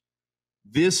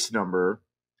 This number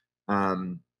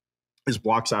is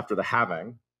blocks after the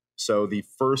halving. So the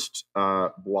first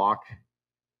block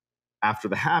after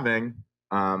the halving,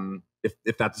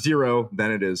 if that's 0,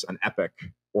 then it is an epic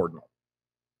ordinal.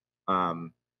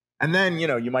 And then,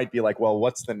 you might be like, well,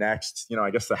 what's the next?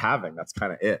 I guess the halving, that's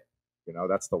kind of it.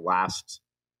 That's the last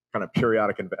kind of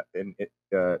periodic event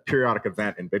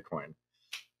in Bitcoin.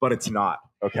 But it's not,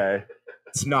 okay?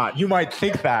 It's not. You might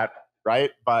think that,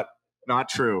 right? But not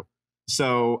true.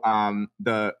 So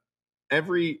the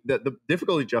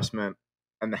difficulty adjustment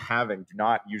and the halving do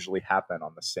not usually happen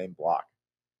on the same block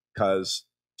because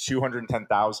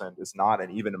 210,000 is not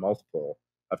an even multiple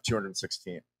of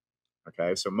 216.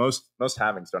 Okay, so most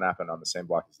halvings don't happen on the same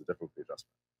block as the difficulty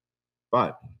adjustment.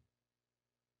 But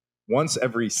once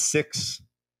every 6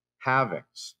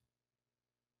 halvings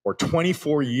or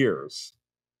 24 years,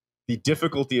 the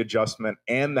difficulty adjustment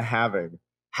and the halving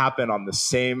happen on the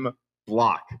same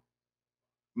block.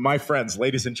 My friends,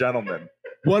 ladies and gentlemen,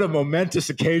 what a momentous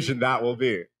occasion that will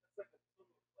be.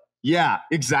 Yeah,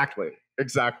 exactly.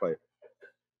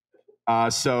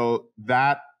 So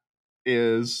that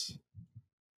is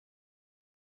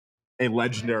a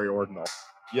legendary ordinal.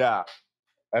 Yeah,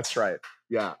 that's right.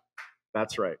 Yeah,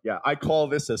 that's right. Yeah, I call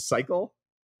this a cycle,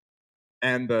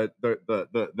 and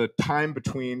the time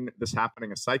between this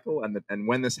happening a cycle and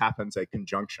when this happens a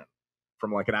conjunction,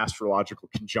 from an astrological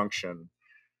conjunction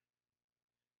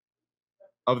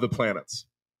of the planets.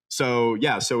 So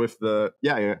yeah, so if the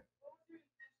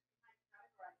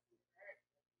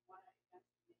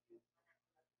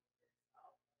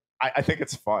I think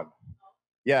it's fun.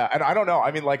 Yeah, and I don't know.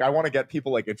 I mean, I want to get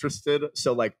people interested.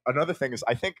 So another thing is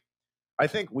I think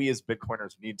we as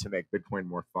Bitcoiners need to make Bitcoin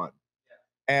more fun.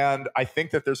 And I think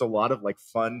that there's a lot of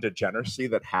fun degeneracy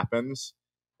that happens,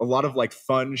 a lot of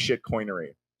fun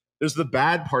shitcoinery. There's the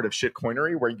bad part of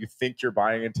shitcoinery where you think you're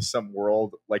buying into some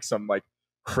world, some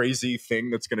crazy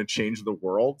thing that's going to change the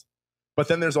world. But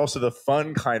then there's also the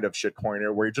fun kind of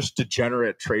shitcoiner where you're just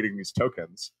degenerate trading these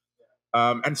tokens.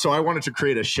 And so I wanted to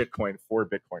create a shitcoin for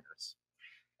Bitcoiners.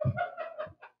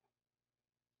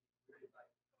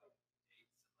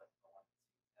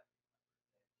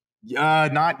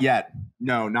 Not yet.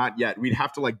 No, not yet. We'd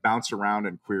have to like bounce around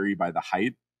and query by the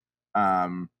height.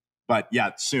 But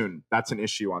yeah, soon. That's an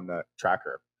issue on the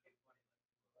tracker.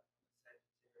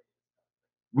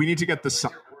 We need to get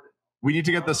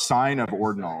the sign of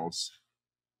ordinals.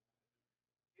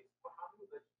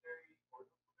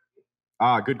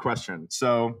 Good question.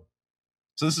 So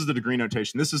this is the degree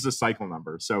notation. This is the cycle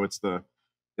number. So it's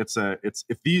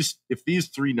if these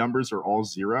three numbers are all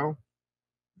zero,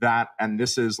 and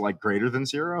this is like greater than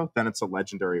zero, then it's a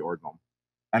legendary ordinal.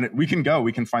 And we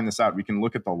can find this out. We can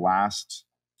look at the last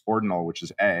ordinal, which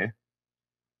is A.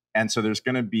 And so there's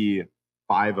going to be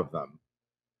 5 of them.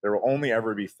 There will only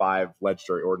ever be 5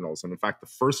 legendary ordinals. And in fact, the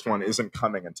first one isn't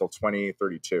coming until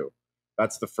 2032.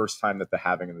 That's the first time that the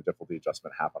halving and the difficulty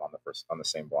adjustment happen on the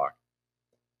same block.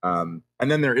 And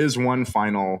then there is one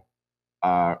final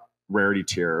rarity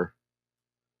tier,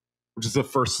 which is the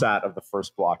first sat of the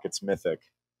first block. It's mythic,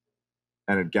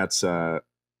 and it gets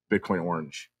Bitcoin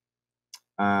Orange.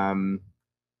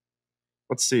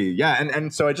 Let's see. Yeah,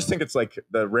 and so I just think it's like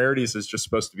the rarities is just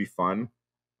supposed to be fun.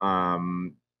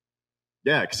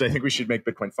 Yeah, because I think we should make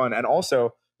Bitcoin fun. And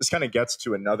also, this kind of gets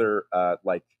to another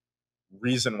like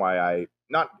reason why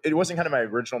it wasn't kind of my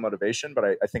original motivation, but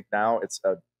I think now it's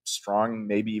a strong,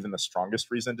 maybe even the strongest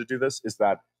reason to do this, is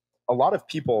that a lot of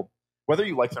people, whether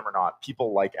you like them or not,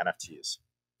 people like NFTs.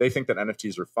 They think that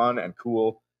NFTs are fun and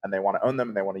cool, and they want to own them,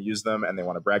 and they want to use them, and they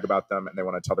want to brag about them, and they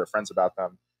want to tell their friends about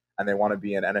them, and they want to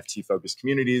be in NFT-focused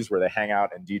communities where they hang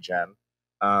out and degen.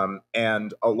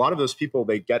 And a lot of those people,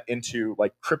 they get into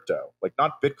like crypto, like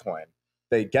not Bitcoin.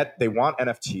 They want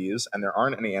NFTs, and there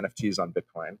aren't any NFTs on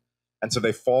Bitcoin. And so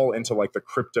they fall into like the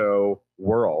crypto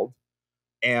world,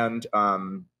 and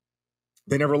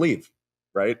they never leave,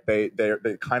 right? They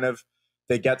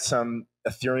get some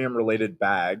Ethereum related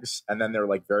bags, and then they're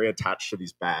like very attached to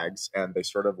these bags, and they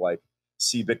sort of like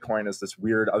see Bitcoin as this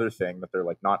weird other thing that they're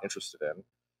like not interested in.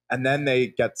 And then they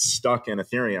get stuck in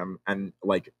Ethereum, and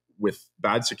like with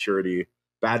bad security,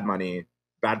 bad money,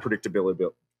 bad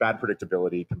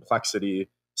predictability, complexity,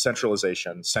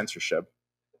 centralization, censorship.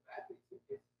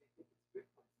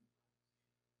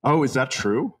 Oh, is that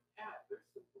true?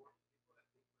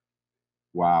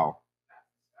 Wow.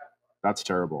 That's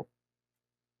terrible.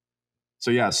 So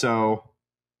yeah, so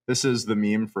this is the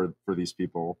meme for these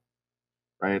people,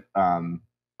 right?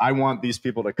 I want these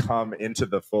people to come into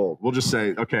the fold. We'll just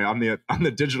say, okay, on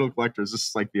the digital collectors, this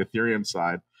is like the Ethereum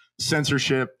side.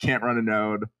 Censorship, can't run a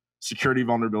node, security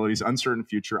vulnerabilities, uncertain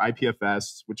future,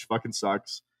 IPFS, which fucking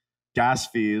sucks, gas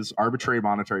fees, arbitrary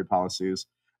monetary policies.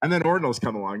 And then ordinals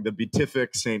come along, the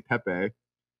beatific Saint Pepe,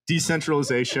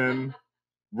 decentralization,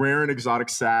 rare and exotic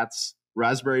sats,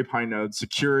 Raspberry Pi nodes,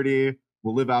 security,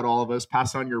 will live out all of us,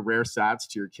 pass on your rare sats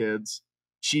to your kids,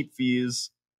 cheap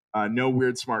fees, no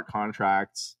weird smart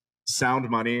contracts, sound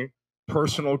money,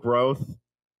 personal growth,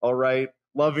 all right,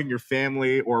 loving your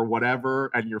family or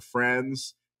whatever and your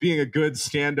friends, being a good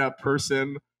stand-up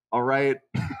person, all right.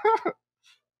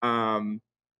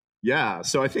 Yeah,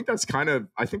 so I think that's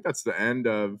the end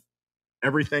of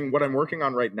everything. What I'm working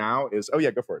on right now is, oh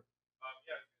yeah, go for it.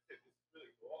 Yeah, it's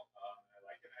really cool. I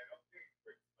like it. I don't think it's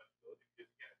great flexibility because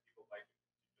again, people like it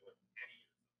to do any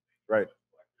right.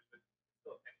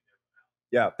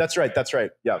 Yeah, that's right. That's right.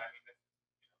 Yeah.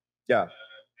 Yeah. And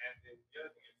the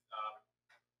other thing is,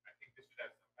 I think this should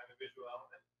have some kind of visual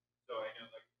element. So I know,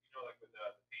 like with the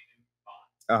painting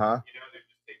fonts, they're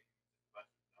just taking a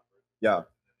bunch of numbers. Yeah.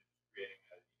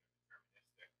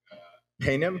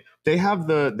 Panem, they have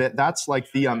that's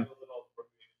like the oh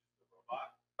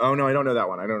no, I don't know that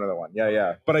one.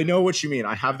 Yeah, but I know what you mean.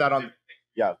 I have that on.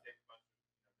 Yeah.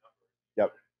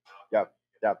 Yep.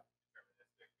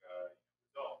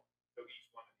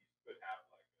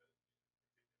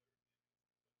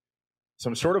 So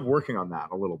I'm sort of working on that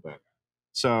a little bit.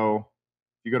 So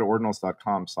if you go to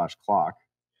ordinals.com/clock.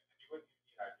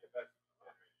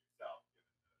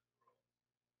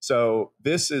 So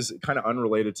this is kind of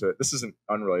this isn't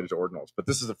unrelated to ordinals, but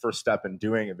this is the first step in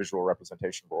doing a visual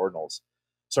representation for ordinals.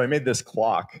 So I made this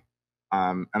clock,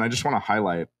 and I just want to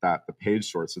highlight that the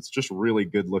page source, it's just really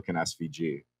good looking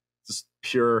SVG. Just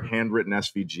pure handwritten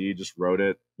SVG, just wrote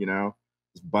it,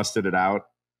 just busted it out.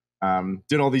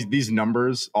 Did all these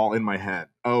numbers all in my head.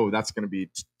 Oh, that's going to be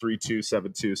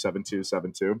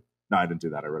 32727272. No, I didn't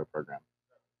do that. I wrote a program.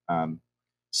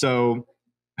 So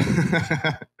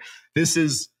this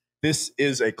is This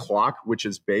is a clock which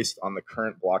is based on the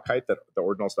current block height that the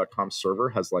ordinals.com server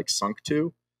has like sunk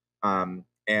to. And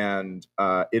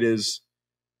it is,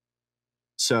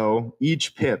 so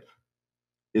each pip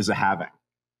is a halving.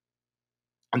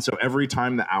 And so every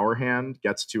time the hour hand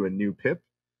gets to a new pip,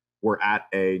 we're at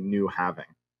a new halving.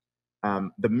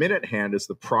 The minute hand is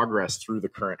the progress through the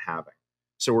current halving.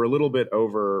 So we're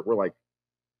like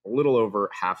a little over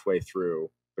halfway through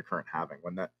the current halving.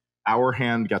 When the hour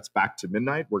hand gets back to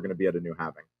midnight, we're going to be at a new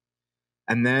halving.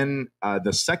 And then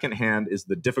the second hand is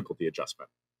the difficulty adjustment.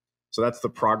 So that's the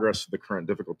progress of the current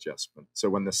difficulty adjustment. So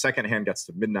when the second hand gets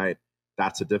to midnight,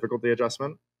 that's a difficulty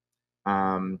adjustment.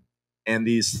 And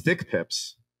these thick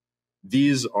pips,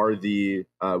 these are the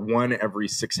 1 every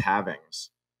 6 halvings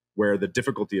where the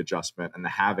difficulty adjustment and the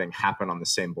halving happen on the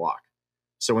same block.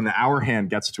 So when the hour hand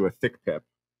gets to a thick pip,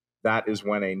 that is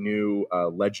when a new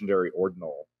legendary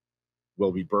ordinal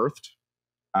will be birthed.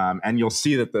 And you'll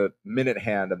see that the minute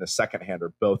hand and the second hand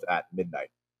are both at midnight.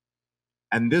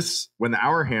 And this, when the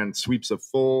hour hand sweeps a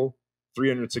full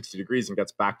 360 degrees and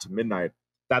gets back to midnight,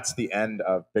 that's the end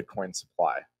of Bitcoin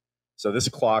supply. So this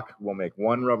clock will make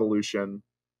 1 revolution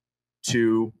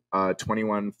to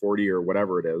 2140 or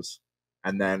whatever it is,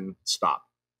 and then stop.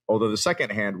 Although the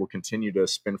second hand will continue to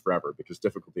spin forever because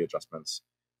difficulty adjustments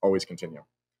always continue.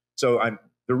 So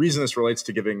the reason this relates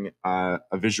to giving a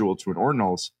visual to an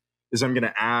ordinals is I'm going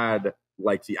to add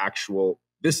like the actual,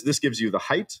 this gives you the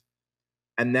height,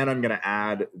 and then I'm going to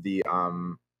add the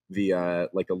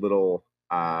like a little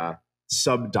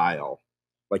sub dial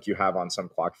like you have on some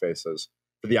clock faces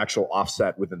for the actual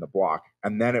offset within the block,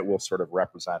 and then it will sort of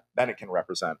represent, then it can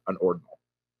represent an ordinal.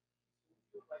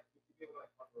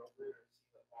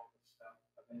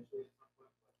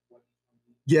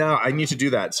 Yeah, I need to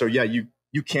do that. So yeah,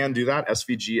 you can do that.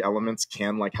 SVG elements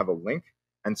can like have a link,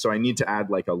 and so I need to add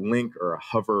like a link or a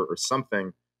hover or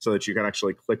something so that you can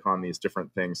actually click on these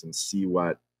different things and see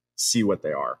what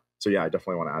they are. So yeah, I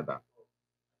definitely want to add that.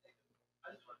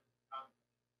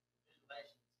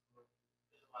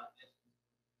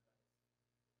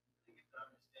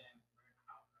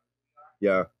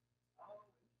 Yeah.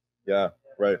 Yeah.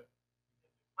 Right.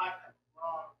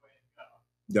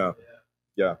 Yeah.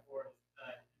 Yeah.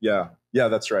 Yeah. Yeah.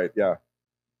 That's right. Yeah.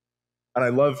 And I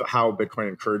love how Bitcoin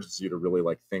encourages you to really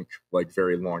like think like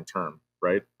very long term,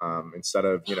 right? Instead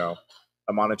of,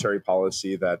 a monetary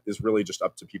policy that is really just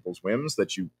up to people's whims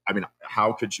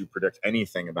how could you predict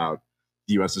anything about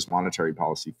the US's monetary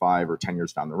policy 5 or 10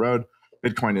 years down the road?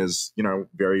 Bitcoin is,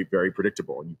 very, very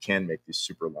predictable, and you can make these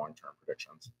super long-term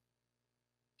predictions.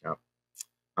 Yeah.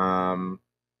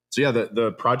 So yeah,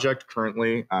 the project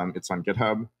currently, it's on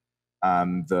GitHub.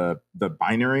 The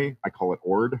binary, I call it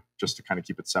ord, just to kind of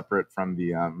keep it separate from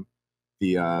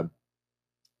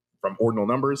from ordinal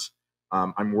numbers.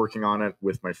 I'm working on it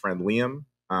with my friend Liam,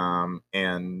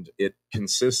 and it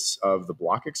consists of the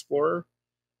block explorer,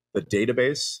 the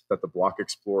database that the block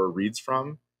explorer reads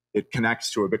from. It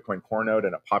connects to a Bitcoin core node,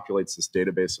 and it populates this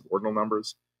database of ordinal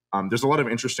numbers. There's a lot of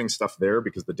interesting stuff there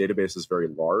because the database is very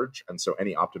large, and so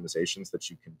any optimizations that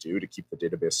you can do to keep the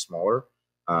database smaller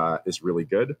is really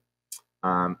good.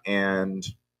 And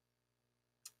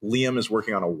Liam is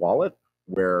working on a wallet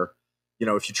where,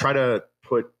 if you try to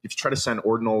send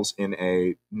ordinals in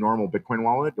a normal Bitcoin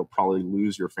wallet, you'll probably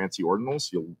lose your fancy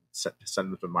ordinals. You'll send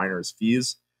them to miners'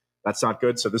 fees. That's not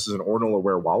good. So this is an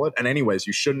ordinal-aware wallet. And anyways,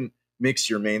 you shouldn't mix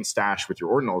your main stash with your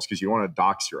ordinals because you don't want to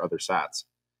dox your other sats.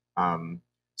 And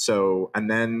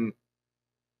then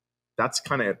that's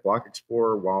kind of it. Block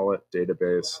Explorer, wallet,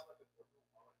 database.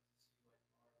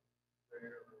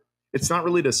 It's not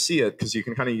really to see it because you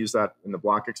can kind of use that in the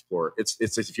Block Explorer. It's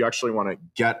if you actually want to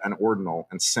get an ordinal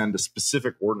and send a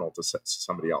specific ordinal to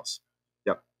somebody else.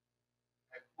 Yep.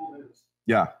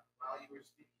 Yeah.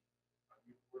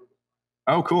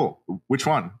 Oh, cool. Which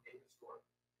one?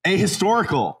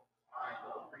 Ahistorical.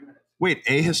 Wait,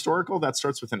 ahistorical? That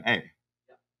starts with an A.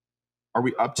 Are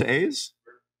we up to A's?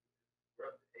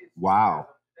 Wow.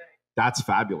 That's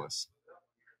fabulous.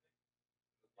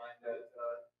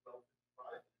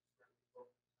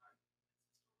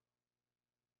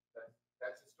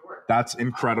 That's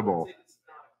incredible.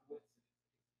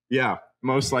 Yeah,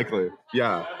 most likely.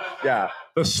 Yeah, yeah.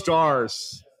 The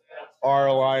stars are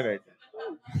aligning.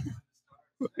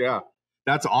 Yeah,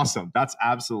 that's awesome. That's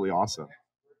absolutely awesome.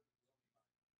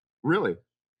 Really?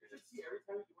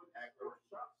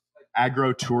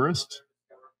 Agro tourist?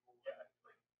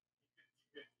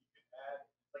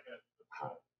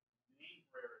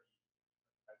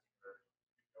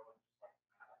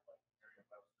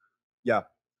 Yeah,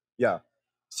 yeah.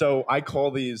 So I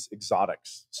call these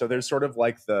exotics. So there's sort of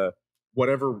like the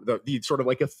whatever the sort of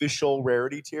like official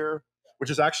rarity tier, which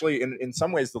is actually in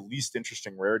some ways the least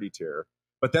interesting rarity tier.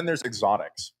 But then there's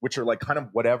exotics, which are like kind of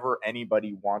whatever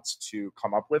anybody wants to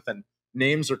come up with. And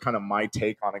names are kind of my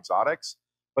take on exotics.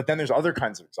 But then there's other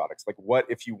kinds of exotics. Like, what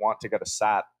if you want to get a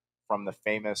sat from the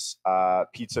famous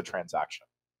pizza transaction?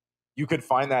 You could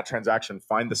find that transaction,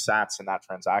 find the sats in that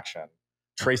transaction,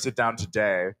 trace it down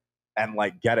today, and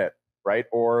like get it, right?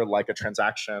 Or like a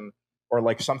transaction, or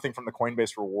like something from the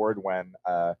Coinbase reward when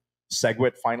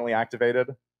SegWit finally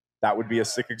activated. That would be a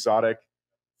sick exotic.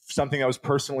 Something that was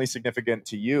personally significant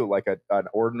to you, like an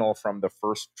ordinal from the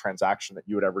first transaction that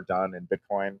you had ever done in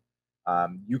Bitcoin.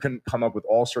 You can come up with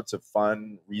all sorts of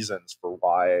fun reasons for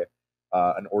why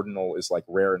an ordinal is like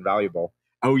rare and valuable.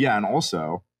 Oh yeah, and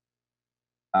also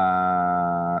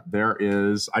I'm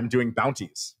doing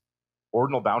bounties,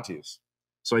 ordinal bounties.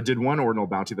 So I did one ordinal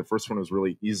bounty. The first one was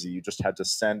really easy. You just had to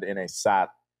send in a sat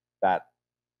that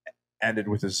ended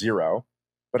with a 0,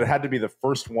 but it had to be the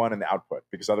first one in the output,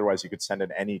 because otherwise you could send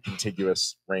in any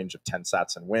contiguous range of 10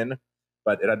 sats and win.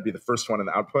 But it had to be the first one in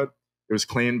the output. It was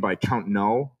claimed by Count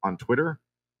Null on Twitter,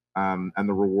 and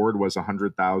the reward was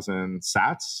 100,000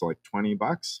 sats, so like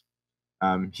 $20.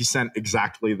 He sent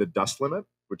exactly the dust limit,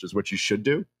 which is what you should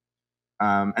do.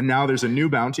 And now there's a new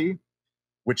bounty,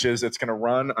 which is it's going to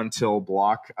run until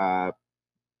block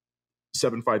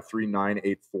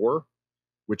 753984,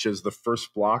 which is the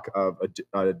first block of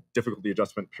a difficulty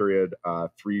adjustment period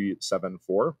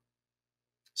 374.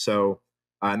 So,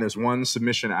 and there's one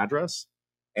submission address,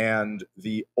 and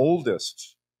the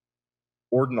oldest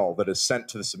ordinal that is sent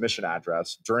to the submission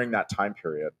address during that time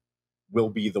period will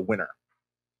be the winner.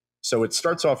 So it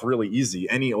starts off really easy.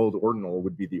 Any old ordinal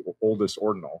would be the oldest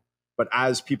ordinal. But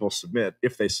as people submit,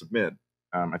 if they submit,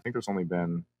 I think there's only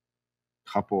been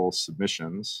a couple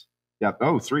submissions. Yeah.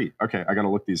 Oh, 3. Okay. I got to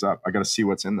look these up. I got to see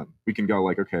what's in them. We can go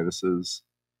like, okay, this is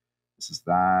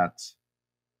that.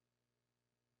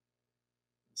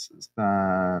 This is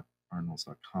that.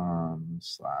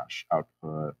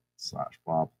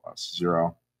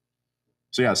 Ordinals.com/output/blah+0.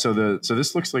 So yeah. So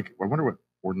this looks like, I wonder what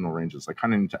ordinal range is. I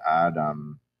kind of need to add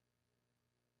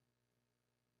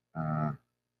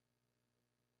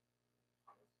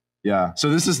yeah, so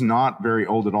this is not very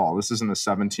old at all. This is in the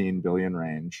 17 billion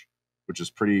range, which is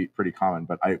pretty common.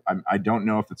 But I don't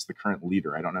know if it's the current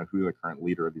leader. I don't know who the current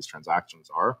leader of these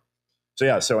transactions are. So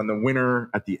yeah, so and the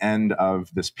winner at the end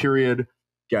of this period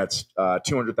gets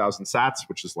 200,000 sats,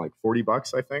 which is like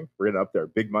 $40, I think. We're getting up there,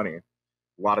 big money, a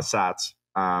lot of sats,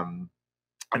 and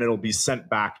it'll be sent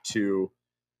back to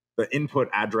the input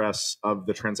address of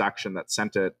the transaction that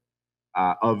sent it,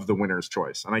 of the winner's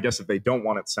choice. And I guess if they don't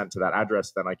want it sent to that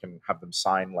address, then I can have them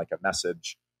sign like a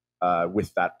message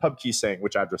with that pub key saying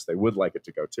which address they would like it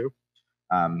to go to.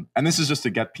 And this is just to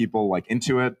get people like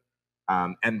into it.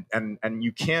 And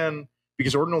you can,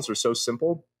 because ordinals are so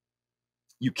simple,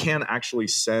 you can actually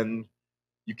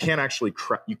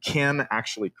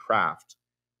craft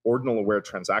ordinal aware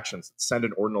transactions that send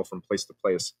an ordinal from place to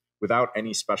place without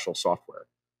any special software.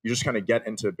 You just kind of get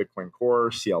into Bitcoin Core,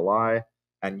 CLI,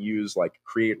 and use like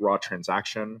create raw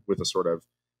transaction with a sort of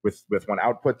with one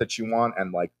output that you want,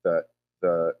 and like the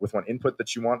with one input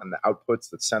that you want, and the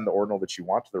outputs that send the ordinal that you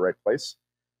want to the right place.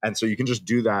 And so you can just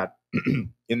do that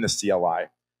in the CLI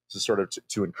to sort of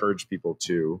to encourage people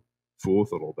to fool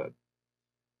with it a little bit.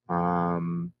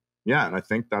 Yeah, and I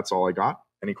think that's all I got.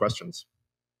 Any questions?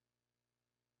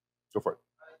 Go for it.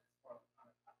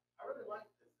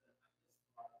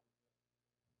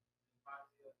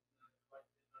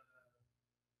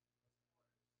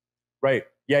 Right.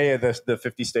 Yeah. The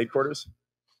 50 state quarters.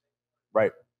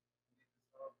 Right.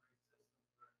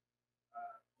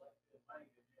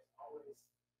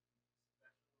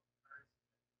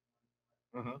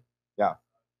 Mm-hmm. Yeah.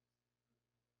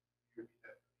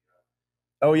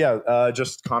 Oh yeah.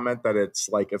 Just comment that it's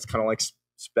kind of like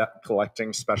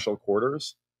collecting special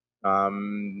quarters.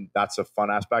 That's a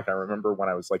fun aspect. I remember when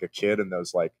I was like a kid and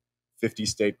those like 50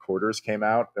 state quarters came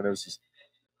out, and it was just,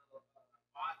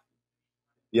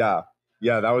 yeah,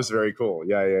 that was very cool.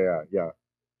 Yeah.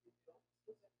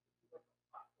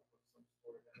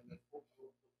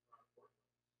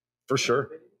 For sure.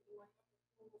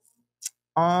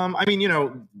 I mean,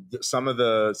 some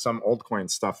altcoin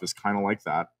stuff is kind of like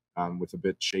that, with a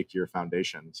bit shakier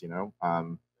foundations.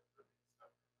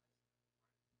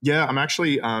 Yeah, I'm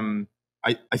actually,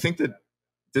 I think that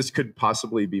this could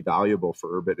possibly be valuable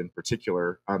for Urbit in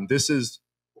particular.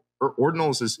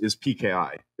 Ordinals is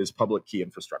PKI, is public key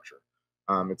infrastructure.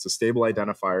 It's a stable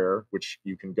identifier, which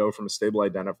you can go from a stable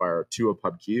identifier to a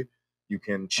pub key. You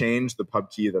can change the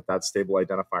pub key that stable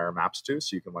identifier maps to,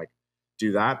 so you can like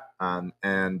do that.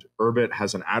 And Urbit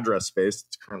has an address space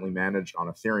that's currently managed on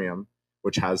Ethereum,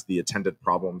 which has the attendant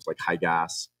problems like high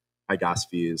gas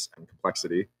fees, and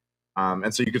complexity.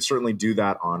 And so you could certainly do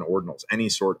that on Ordinals, any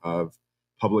sort of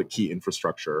public key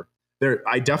infrastructure. There,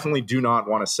 I definitely do not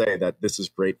want to say that this is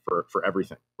great for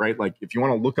everything, right? Like if you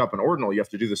want to look up an Ordinal, you have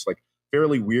to do this like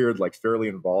fairly weird, like fairly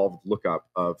involved lookup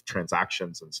of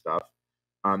transactions and stuff.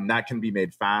 That can be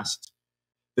made fast.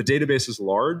 The database is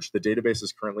large. The database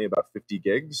is currently about 50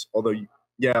 gigs, although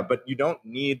yeah, but you don't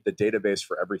need the database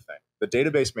for everything. The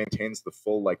database maintains the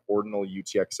full like Ordinal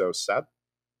UTXO set.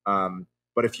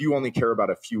 But if you only care about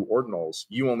a few Ordinals,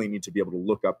 you only need to be able to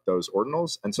look up those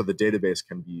Ordinals. And so the database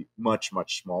can be much,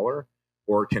 much smaller,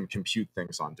 or can compute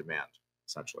things on demand,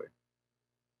 essentially.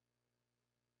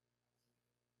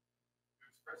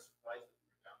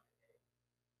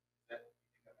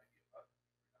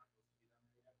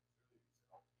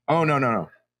 Oh, no.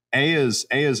 A is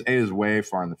way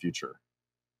far in the future.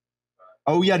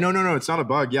 Oh yeah, no, it's not a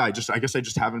bug. Yeah, I guess I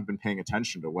just haven't been paying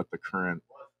attention to what the current.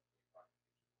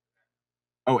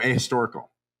 Oh, ahistorical.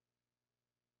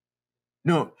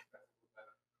 No,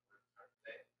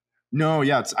 no,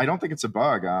 yeah, I don't think it's a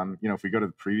bug. If we go to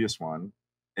the previous one,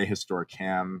 ahistoric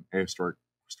ham, ahistoric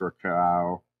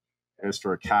cow,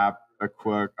 ahistoric cap, a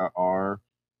quick, a r.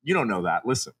 You don't know that.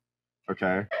 Listen,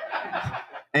 okay.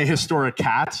 Ahistoric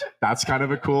cat. That's kind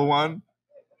of a cool one.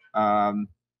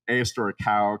 Ahistoric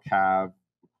cow, calf,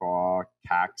 quaw,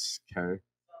 cax,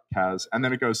 kaz, and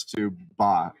then it goes to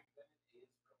ba.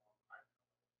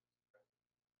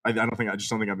 I just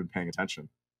don't think I've been paying attention.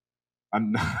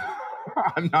 I'm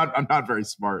not, I'm not very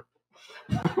smart.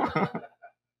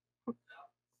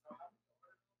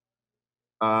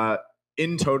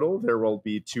 In total, there will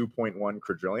be 2.1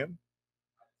 quadrillion.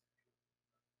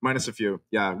 Minus a few.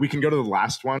 Yeah, we can go to the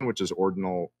last one, which is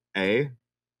ordinal A,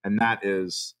 and that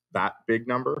is that big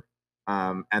number.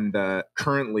 And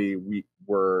currently we've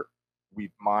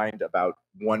mined about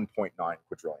 1.9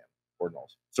 quadrillion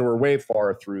ordinals. So we're way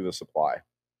far through the supply.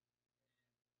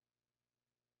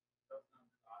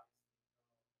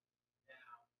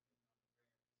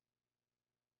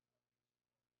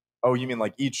 Oh, you mean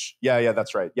like each? Yeah,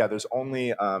 that's right. Yeah, there's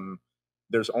only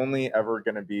ever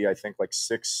going to be, I think, like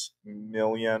 6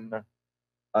 million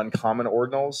uncommon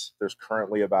ordinals. There's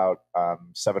currently about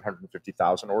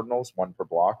 750,000 ordinals, one per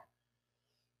block.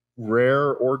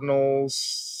 Rare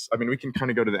ordinals, I mean, we can kind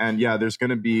of go to the end. Yeah, there's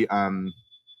going to be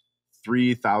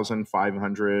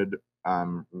 3,500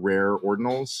 rare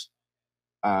ordinals,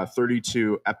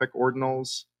 32 epic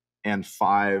ordinals, and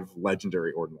 5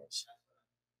 legendary ordinals.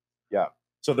 Yeah.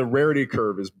 So the rarity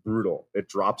curve is brutal. It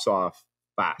drops off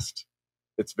fast.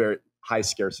 It's very high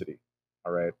scarcity.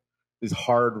 All right. It's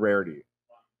hard rarity.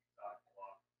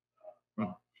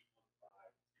 Mm.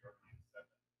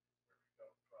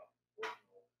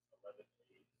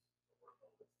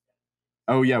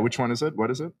 Oh, yeah. Which one is it?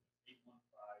 What is it?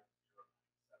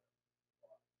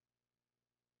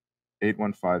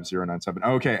 815097.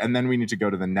 Okay. And then we need to go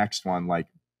to the next one. Like,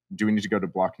 do we need to go to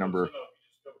block number?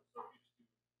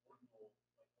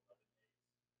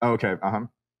 Oh, okay.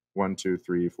 1, 2,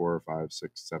 3, 4, 5,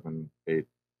 6, 7, 8,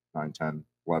 9, 10,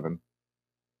 11.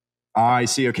 I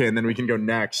see. Okay. And then we can go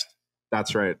next.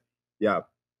 That's right. Yeah.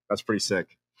 That's pretty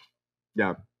sick.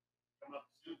 Yeah.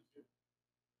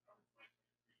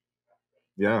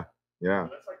 Yeah. Yeah.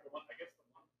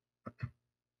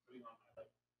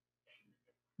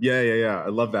 Yeah. I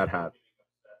love that hat.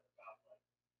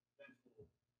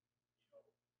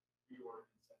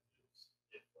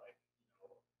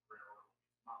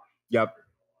 Yep.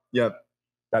 Yep.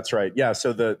 That's right. Yeah.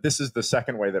 So this is the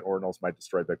second way that ordinals might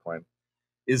destroy Bitcoin.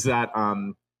 Is that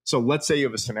so let's say you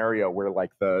have a scenario where like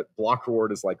the block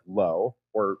reward is like low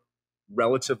or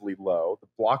relatively low. The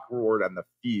block reward and the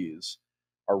fees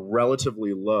are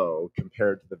relatively low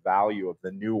compared to the value of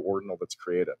the new ordinal that's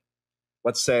created.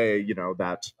 Let's say,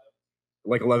 that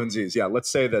like 11Zs. Yeah.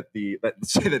 Let's say that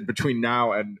between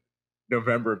now and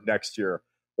November of next year,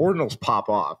 ordinals pop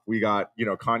off. We got,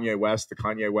 Kanye West, the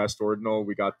Kanye West ordinal.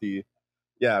 We got the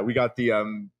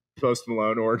Post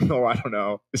Malone ordinal. I don't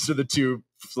know. These are the two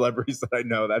celebrities that I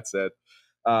know. That's it.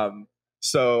 And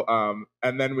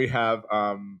then we have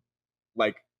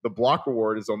like the block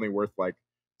reward is only worth like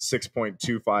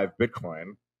 6.25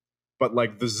 Bitcoin, but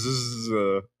like the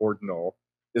Z ordinal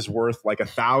is worth like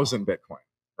 1,000 Bitcoin,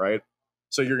 right?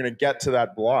 So you're gonna get to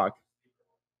that block.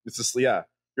 It's just you're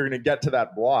gonna get to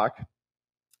that block,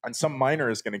 and some miner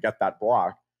is gonna get that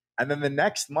block, and then the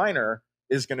next miner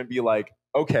is going to be like,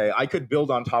 okay, I could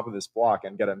build on top of this block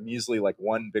and get a measly like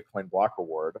 1 Bitcoin block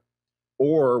reward,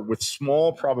 or with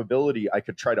small probability, I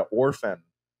could try to orphan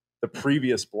the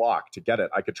previous block to get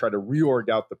it. I could try to reorg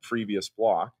out the previous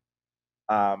block.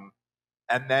 And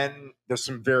then there's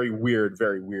some very weird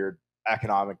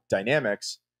economic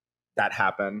dynamics that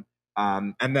happen.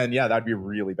 And then, yeah, that'd be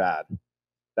really bad.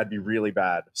 That'd be really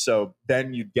bad. So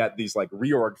then you'd get these like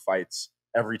reorg fights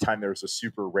every time there's a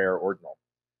super rare ordinal.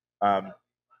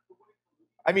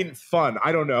 I mean, fun.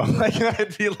 I don't know. Like,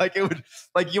 it'd be like, it would,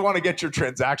 like, you want to get your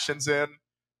transactions in,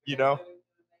 you know?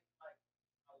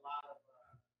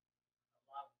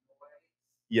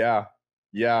 Yeah.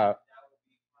 Yeah.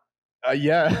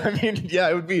 Yeah. I mean, yeah,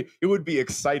 it would be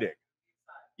exciting.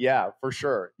 Yeah, for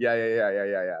sure.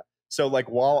 Yeah. So like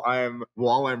while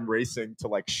I'm racing to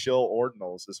like shill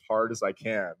ordinals as hard as I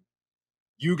can,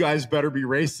 you guys better be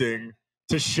racing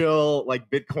to shill like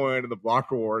Bitcoin and the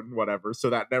block reward and whatever. So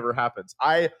that never happens.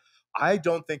 I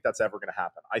don't think that's ever going to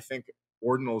happen. I think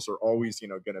ordinals are always,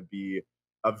 going to be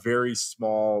a very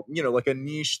small, like a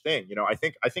niche thing. I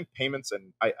think payments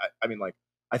and I mean like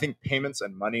I think payments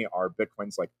and money are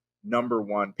Bitcoin's like number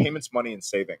one. Payments, money, and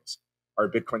savings are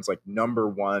Bitcoin's like number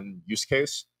one use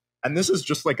case. And this is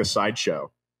just like a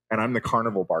sideshow. And I'm the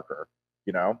carnival barker,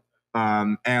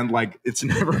 and like it's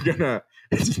never gonna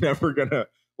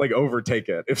like overtake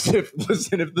it. If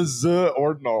the Z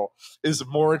ordinal is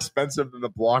more expensive than the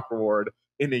block reward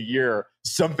in a year,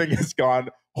 something has gone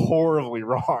horribly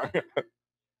wrong.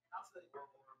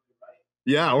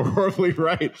 Yeah, horribly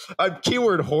right.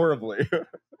 Keyword horribly.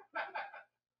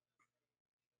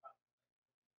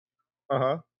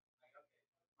 Uh-huh.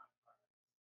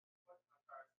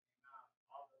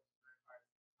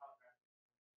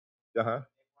 Uh-huh.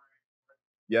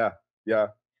 Yeah. Yeah.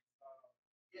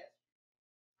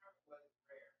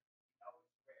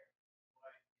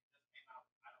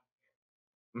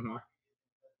 Hmm.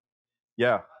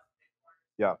 Yeah.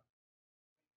 Yeah.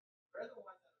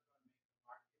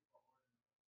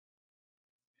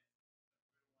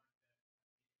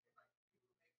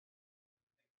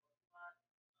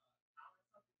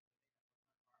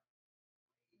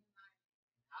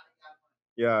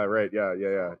 Yeah, right. Yeah.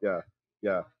 Yeah. Yeah.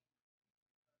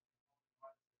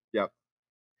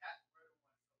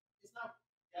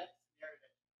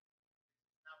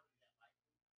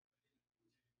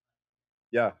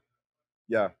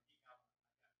 Yeah.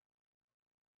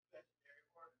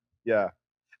 Yeah.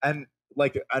 And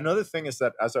like another thing is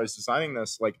that as I was designing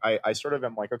this, like I sort of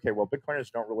am like, okay, well,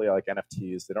 Bitcoiners don't really like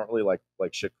NFTs. They don't really like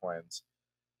shit coins.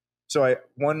 So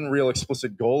one real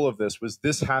explicit goal of this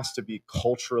has to be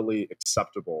culturally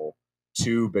acceptable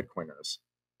to Bitcoiners.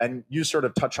 And you sort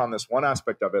of touch on this one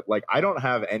aspect of it. Like I don't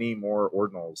have any more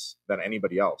ordinals than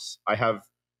anybody else. I have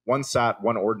one sat,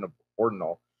 one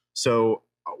ordinal. So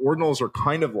ordinals are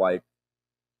kind of like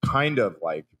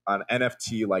an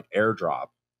NFT like airdrop,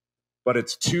 but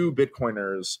it's two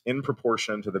Bitcoiners in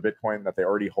proportion to the Bitcoin that they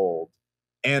already hold,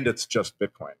 and it's just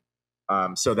Bitcoin.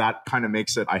 So that kind of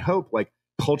makes it, I hope, like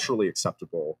culturally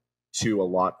acceptable to a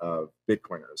lot of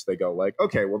Bitcoiners. They go like,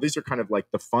 okay, well, these are kind of like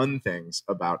the fun things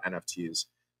about NFTs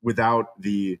without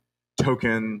the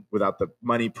token, without the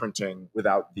money printing,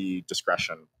 without the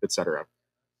discretion, etc.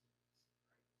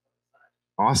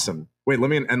 Awesome. Wait, let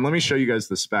me show you guys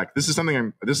the spec. This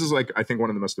is like I think one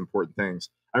of the most important things.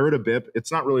 I wrote a BIP.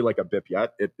 It's not really like a BIP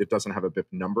yet. It doesn't have a BIP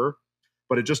number,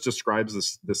 but it just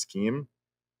describes the scheme.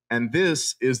 And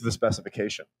this is the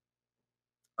specification.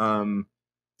 Um,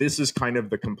 this is kind of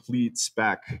the complete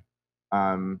spec.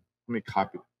 Let me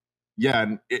copy.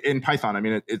 Yeah, in Python, I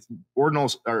mean it's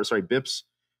ordinals or sorry, BIPs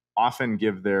often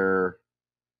give their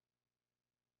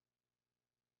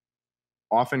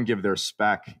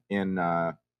spec in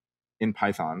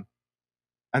Python.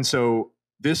 And so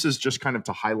this is just kind of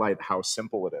to highlight how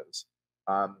simple it is.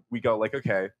 We go like,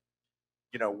 okay,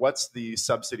 what's the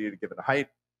subsidy at a given height?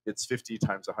 It's 50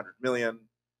 times 100 million,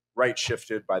 right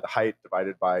shifted by the height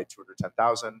divided by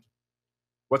 210,000.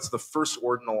 What's the first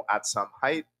ordinal at some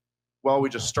height? Well, we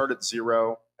just start at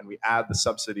 0 and we add the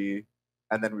subsidy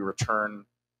and then we return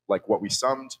like what we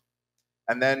summed.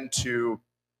 And then to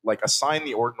like assign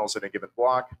the ordinals in a given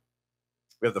block,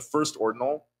 we have the first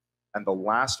ordinal and the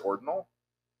last ordinal.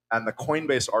 And the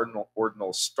Coinbase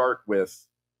ordinals start with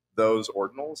those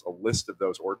ordinals, a list of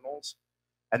those ordinals.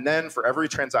 And then for every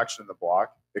transaction in the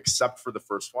block, except for the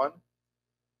first one,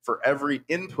 for every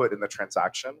input in the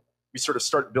transaction, we sort of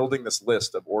start building this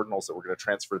list of ordinals that we're going to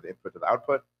transfer the input to the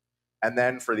output. And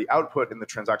then for the output in the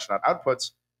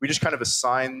transaction.outputs, we just kind of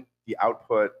assign the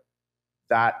output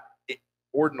that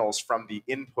ordinals from the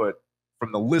input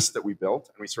from the list that we built,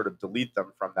 and we sort of delete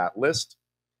them from that list.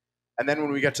 And then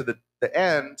when we get to the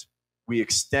end, we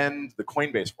extend the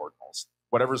Coinbase ordinals.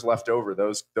 Whatever's left over,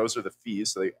 those are the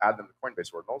fees. So they add them to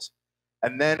Coinbase ordinals.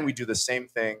 And then we do the same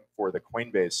thing for the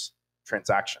Coinbase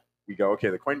transaction. We go, okay,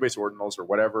 the Coinbase ordinals or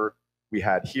whatever we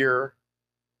had here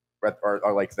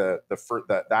are like that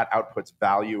outputs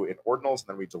value in ordinals, and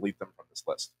then we delete them from this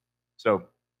list. So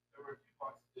there were a few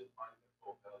blocks that did find the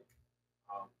full value.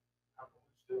 How come we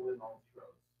still in all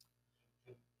zeros?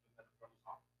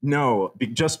 No,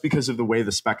 just because of the way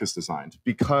the spec is designed.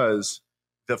 Because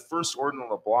the first ordinal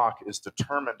of the block is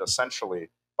determined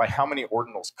essentially by how many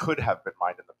ordinals could have been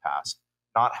mined in the past,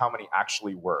 not how many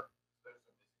actually were.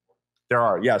 There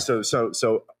are, yeah. So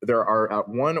there are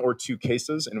one or two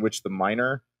cases in which the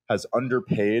miner has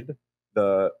underpaid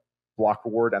the block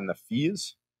reward and the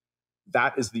fees.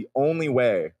 That is the only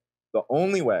way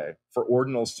for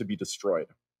ordinals to be destroyed.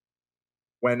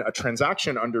 When a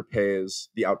transaction underpays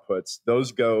the outputs,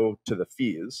 those go to the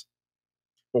fees.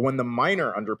 But when the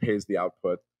miner underpays the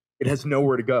output, it has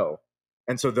nowhere to go.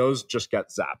 And so those just get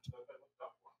zapped.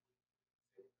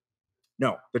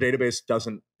 No, the database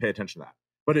doesn't pay attention to that.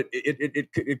 But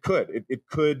it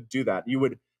could do that.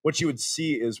 What you would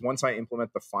see is once I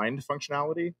implement the find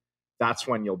functionality, that's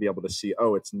when you'll be able to see,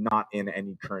 oh, it's not in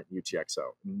any current UTXO. It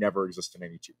never exists in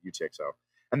any UTXO.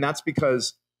 And that's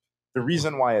because the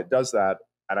reason why it does that,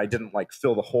 and I didn't like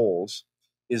fill the holes,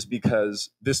 is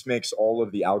because this makes all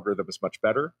of the algorithms much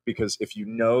better. Because if you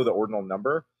know the ordinal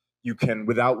number, you can,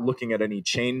 without looking at any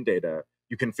chain data,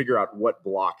 you can figure out what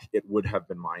block it would have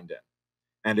been mined in.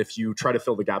 And if you try to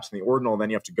fill the gaps in the ordinal,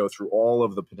 then you have to go through all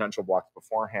of the potential blocks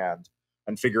beforehand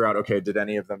and figure out, okay, did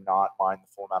any of them not mine the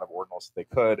full amount of ordinals that they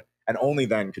could? And only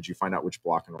then could you find out which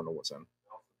block an ordinal was in.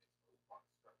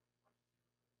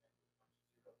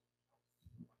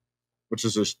 Which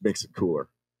is just makes it cooler,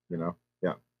 you know?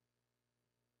 Yeah.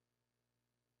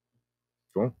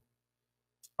 Cool.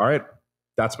 All right.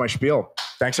 That's my spiel.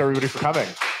 Thanks everybody for coming.